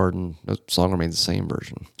Square Garden. The song remains the same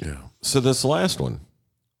version. Yeah. So this last one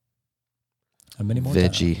How many more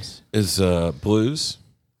Veggie. times? is blues,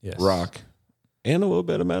 Yes. rock, and a little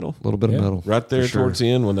bit of metal. A little bit Yeah. of metal. Right there for sure. towards the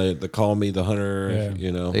end when they call me the hunter, Yeah.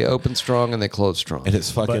 you know. They open strong and they close strong. And it's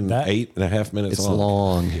fucking that- 8.5 minutes It's long.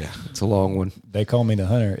 long. Yeah. It's a long one. They Call Me the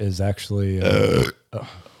Hunter is actually,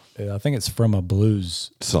 I think it's from a blues.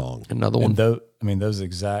 Song. Another one. And those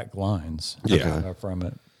exact lines Yeah. are from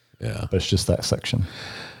it. Yeah. But it's just that section.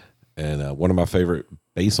 And one of my favorite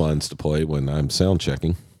bass lines to play when I'm sound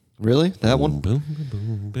checking. Really? That one? Boom, boom,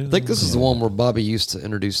 boom, boom. I think this is the one where Bobby used to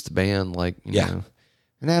introduce the band, like, you Yeah. know.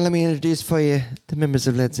 Now let me introduce for you the members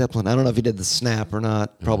of Led Zeppelin. I don't know if he did the snap or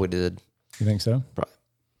not. Probably did. You think so?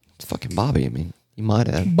 It's fucking Bobby. I mean, he might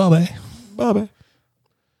have. Bobby. Bobby.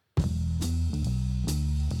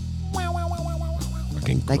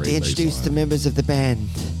 Fucking Like great to introduce bass the line. members of the band.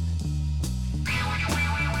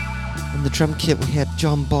 On the drum kit, we have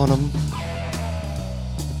John Bonham.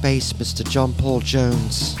 The bass, Mr. John Paul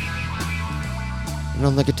Jones. And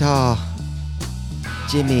on the guitar,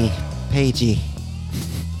 Jimmy Pagey.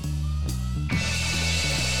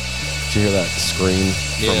 Did you hear that scream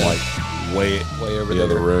Yeah. from like way over the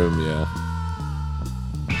other there. room? Yeah.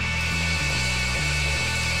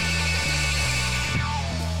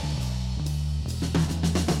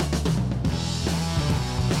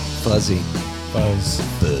 Fuzzy. Buzz.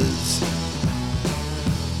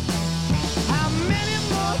 How many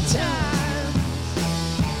more times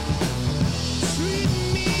treat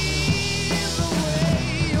me the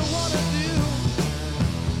way you wanna do?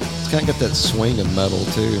 It's kind of got that swing of metal,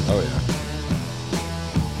 too. Oh yeah.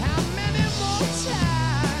 How many more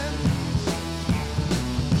times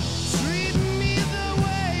treat me the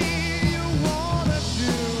way you wanna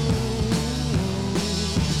do?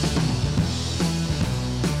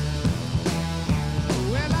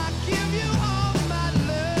 When I give you all my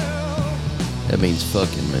love, That means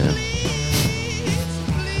fucking, man.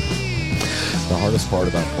 please. The hardest part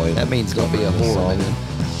about playing That means gonna be a this horror, song man.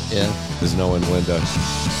 Yeah. is knowing when to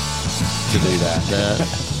do that.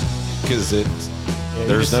 Because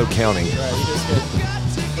there's no counting.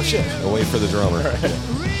 Oh, shit. No wait for the drummer.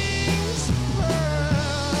 Rings,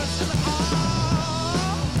 pearls, and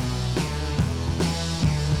all.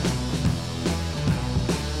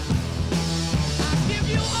 I give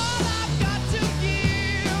you all I've got to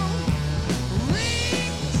give.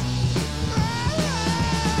 Rings,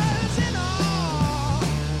 pearls, and all.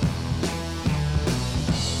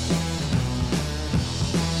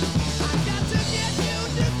 I got to get you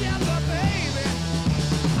together, baby.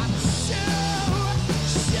 I'm sure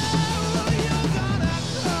you're gonna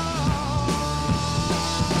come.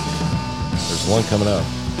 There's one coming up.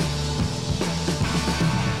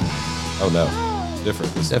 Oh no.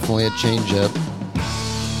 Different. This Definitely a change up.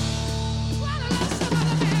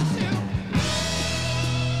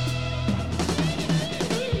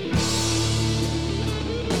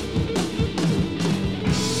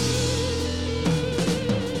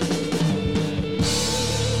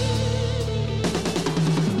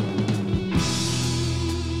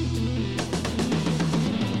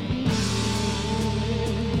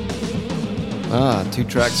 Ah, 2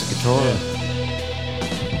 tracks of guitar.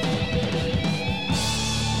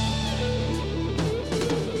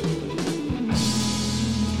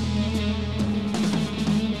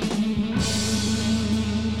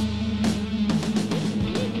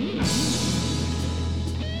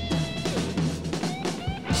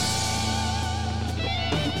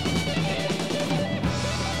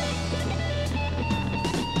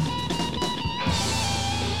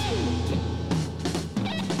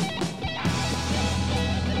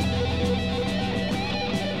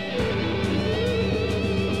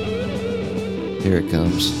 Here it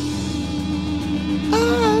comes.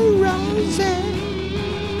 Oh, Rosie.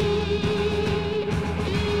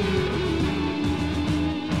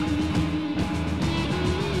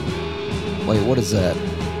 Wait, what is that?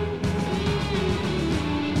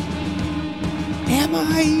 Am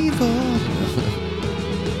I evil?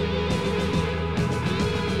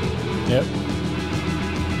 Yep.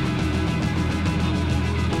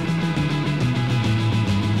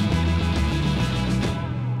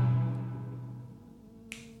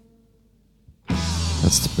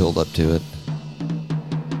 That's the build up to it.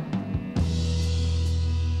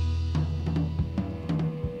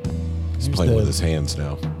 He's Here's playing the- with his hands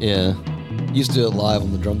now. Yeah. Used to do it live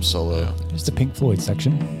on the drum solo. Here's the Pink Floyd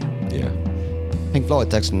section. Yeah. Pink Floyd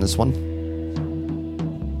texting this one.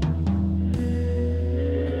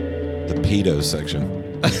 The pedo section.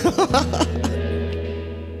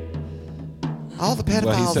 All the Well, he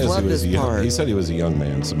pedophiles says he love was this young. part. He said he was a young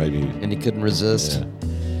man, so maybe. And he couldn't resist. Yeah.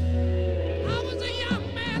 I was a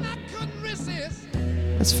young man, I couldn't resist.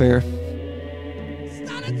 That's fair.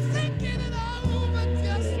 Started thinking it over,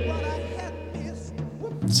 just what I had missed.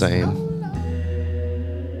 Same.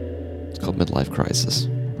 It's called midlife crisis.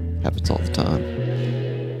 Happens all the time.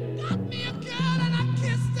 Got me a girl and I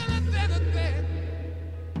kissed her and then and then.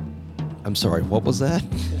 I'm sorry, what was that?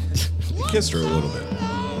 He kissed her a little bit.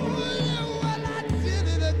 Well, I did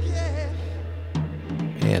it again.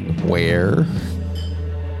 And where?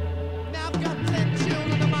 Now I've got 10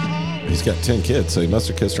 children of my own. He's got 10 kids, so he must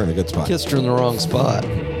have kissed her in a good spot. Kissed her in the wrong spot. I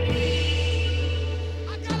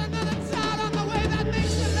got another child on the way that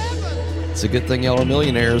makes 11. It's a good thing y'all are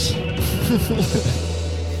millionaires. But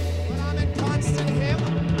I'm in constant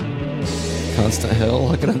heaven. Constant hell,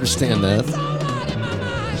 I can understand that. It's all right in my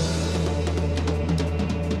mind.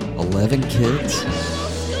 11 kids? Little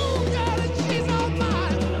school girl and she's all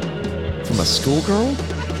mine. From a schoolgirl? I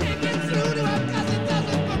can't get through to her 'cause it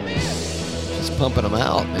doesn't permit. She's pumping them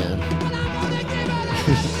out, man. But I'm gonna give her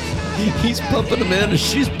that. He's pumping them in and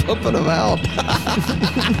she's pumping them out.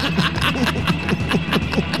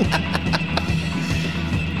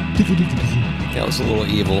 That was a little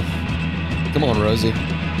evil. Come on, Rosie.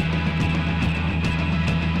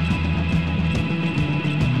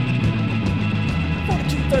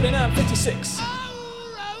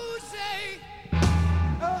 Oh, Rosie.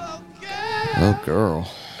 Oh, girl. Oh, girl.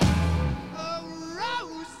 Oh,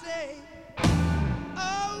 Rosie.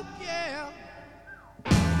 Oh, girl.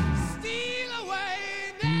 Steal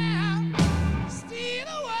away now. Steal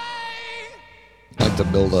away. I like the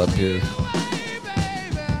build up here. Away,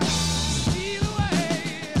 baby. Steal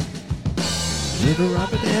away. Little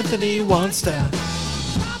Robert Anthony wants to.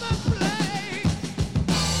 Come and play.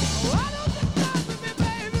 Why don't you come with me,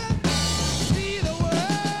 baby? Steal away.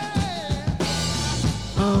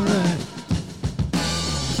 All right.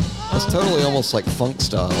 It's totally almost like funk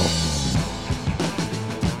style.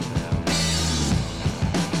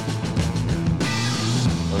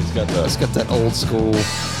 Well, he's got It's got that old school,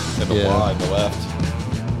 the yeah. wah on the left.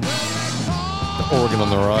 the organ on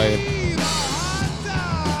the right. Be the hunter.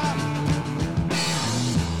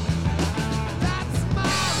 That's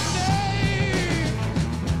my name.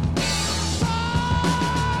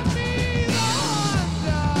 Call me the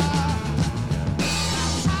hunter.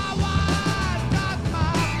 That's how I got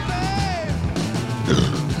my fame.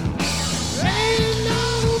 Ain't no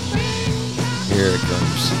thing Here it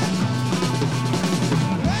comes.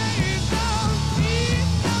 ain't no need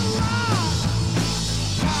to run.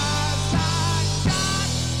 'Cause I got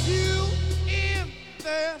you in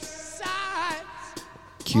their sights.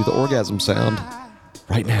 Cue the orgasm sound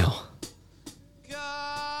right now.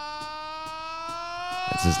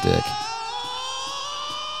 That's his dick.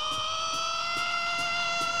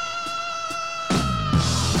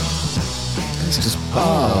 It's just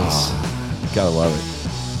balls. Gotta love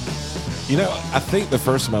it. You know, I think the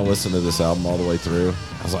first time I listened to this album all the way through,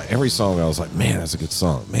 I was like, every song I was like, man, that's a good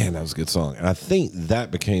song. Man, that was a good song. And I think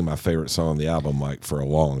that became my favorite song on the album, like for a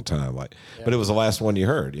long time. Like, but it was the last one you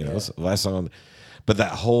heard, you know, it's the last song. But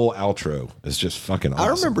that whole outro is just fucking awesome. I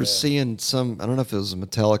remember seeing some, I don't know if it was a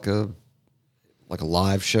Metallica, like a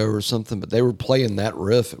live show or something, but they were playing that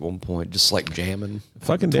riff at one point, just like jamming.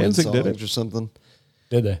 Fucking between Danzig did songs it. or something.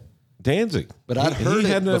 Did they? Danzig. But I'd heard it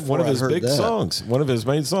had before one of I'd his heard big that. songs, one of his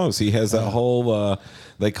main songs. He has that whole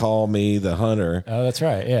 "They Call Me the Hunter," Oh, that's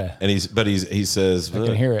right. Yeah. and he says, I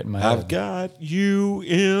can hear it in my I've head. got you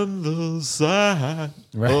in the side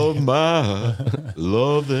Right. of my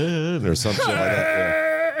loving," or something like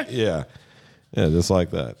that. Yeah. Yeah, just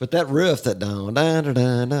like that. But that riff, that down, da, da,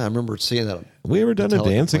 da, da, I remember seeing that. We ever done a Metallica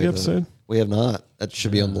dancing play that. episode? We have not. That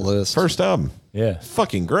should be on the list. First album. Yeah.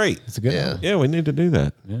 Fucking great. It's a good Yeah. one. Yeah, we need to do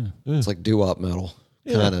that. Yeah. It's like doo-wop metal,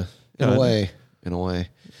 Yeah. kind of, in Kinda. a way. In a way.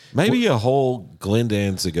 Maybe a whole Glenn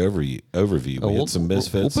Danzig overview. We had some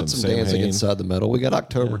Misfits, We'll put some Sam dancing Hain. inside the metal. We got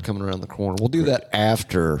October coming around the corner. We'll do that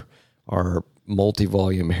after our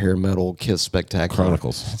multi-volume hair metal Kiss Spectacular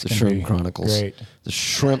Chronicles. The gonna Shrimp be Chronicles. great. The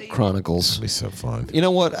Shrimp Chronicles. It'd be so fun. You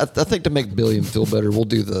know what? I think to make Billiam feel better, we'll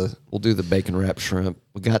do the bacon wrapped shrimp.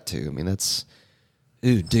 We got to. I mean, that's,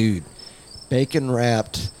 ooh, dude, bacon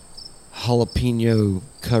wrapped jalapeno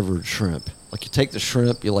covered shrimp. Like you take the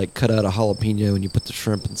shrimp, you like cut out a jalapeno and you put the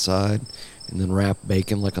shrimp inside, and then wrap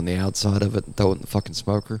bacon like on the outside of it and throw it in the fucking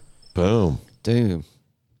smoker. Boom. Doom.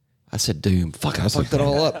 I said doom. Fuck, I fucked it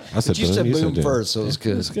all up. I said But you boom, said you said boom doom. first, so it was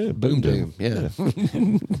good. It's good. Boom Boom doom. Yeah.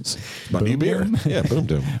 My new beer. Yeah, Boom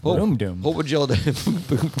Doom. Boom doom. What would y'all do?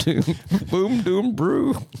 Boom doom. Boom doom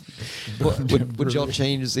brew. Would y'all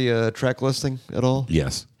change the track listing at all?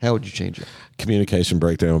 Yes. How would you change it? Communication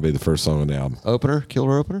Breakdown would be the first song on the album. Opener,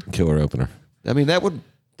 killer opener. Killer opener. I mean, that would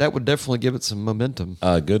definitely give it some momentum.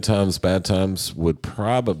 Good Times, Bad Times would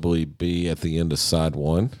probably be at the end of side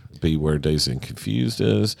one, be where Dazed and Confused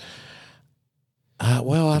is.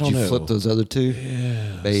 Well, I Did don't you know. flip those other two?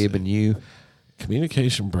 Babe and you.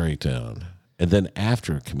 Communication Breakdown. And then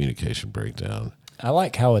after Communication Breakdown, I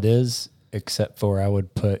like how it is, except for I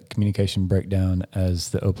would put Communication Breakdown as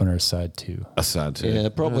the opener side 2. a side two. Yeah,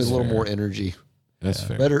 probably That's a little fair. more energy. That's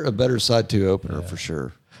fair. A better side 2 opener for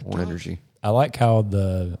sure. More energy. I like how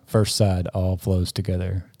the first side all flows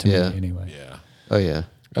together to Yeah. me anyway. Yeah. Oh yeah,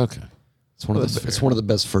 Okay. it's one of That's the it's fair. one of the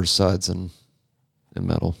best first sides in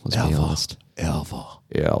metal. Let's be honest. Elva.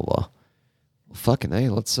 Yeah, well, fucking hey,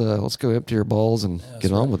 let's go empty your balls and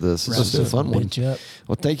get on with this. This is a fun one. Bitch up.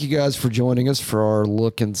 Well, thank you guys for joining us for our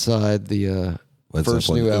look inside the Led first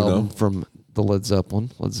Zeppelin new Uno. album from the Led Zeppelin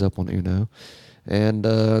Uno. And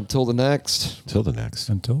until the next, Till the next.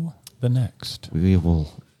 Until the next. we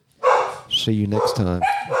will see you next time.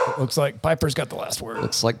 Looks like Piper's got the last word.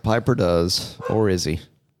 Looks like Piper does, or is he,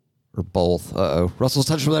 or both? Uh-oh, Russell's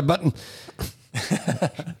touching that button. I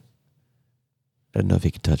didn't know if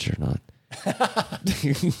he could touch it or not. I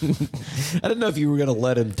didn't know if you were going to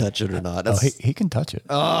let him touch it or not. Oh, That's- he can touch it.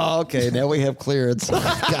 Oh, okay. Now we have clearance.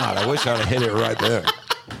 God, I wish I'd have hit it right there.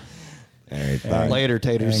 All right, bye. Later,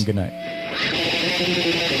 taters. And good night.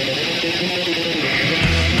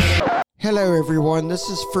 Hello, everyone. This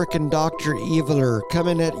is frickin' Dr. Eviler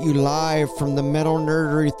coming at you live from the Metal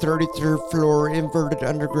Nerdery 33rd floor Inverted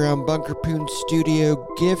Underground Bunker Poon Studio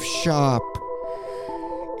gift shop.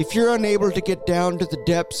 If you're unable to get down to the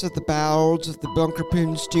depths of the bowels of the Bunker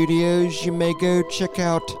Poon Studios, you may go check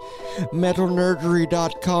out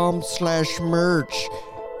metalnerdery.com/merch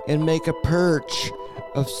and make a perch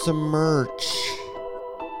of some merch.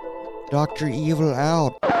 Dr. Evil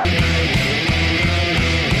out.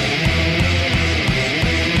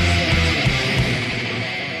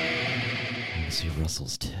 See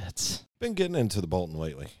Russell's tits. Been getting into the Bolton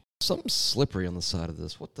lately. Something slippery on the side of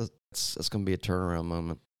this. What the? That's going to be a turnaround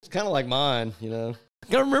moment. It's kind of like mine, you know.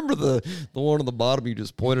 I remember the one on the bottom you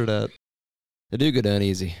just pointed at. They do go down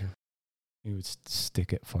easy. You would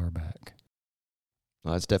stick it far back.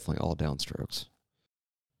 No, it's definitely all downstrokes.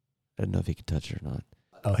 I didn't know if he could touch it or not.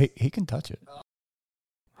 Oh, he can touch it. My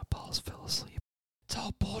balls fell asleep. It's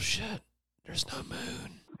all bullshit. There's no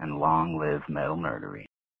moon. And long live Metal Nerdery.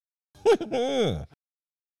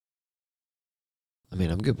 I mean,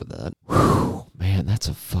 I'm good with that. Whew, man, that's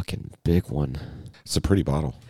a fucking big one. It's a pretty bottle.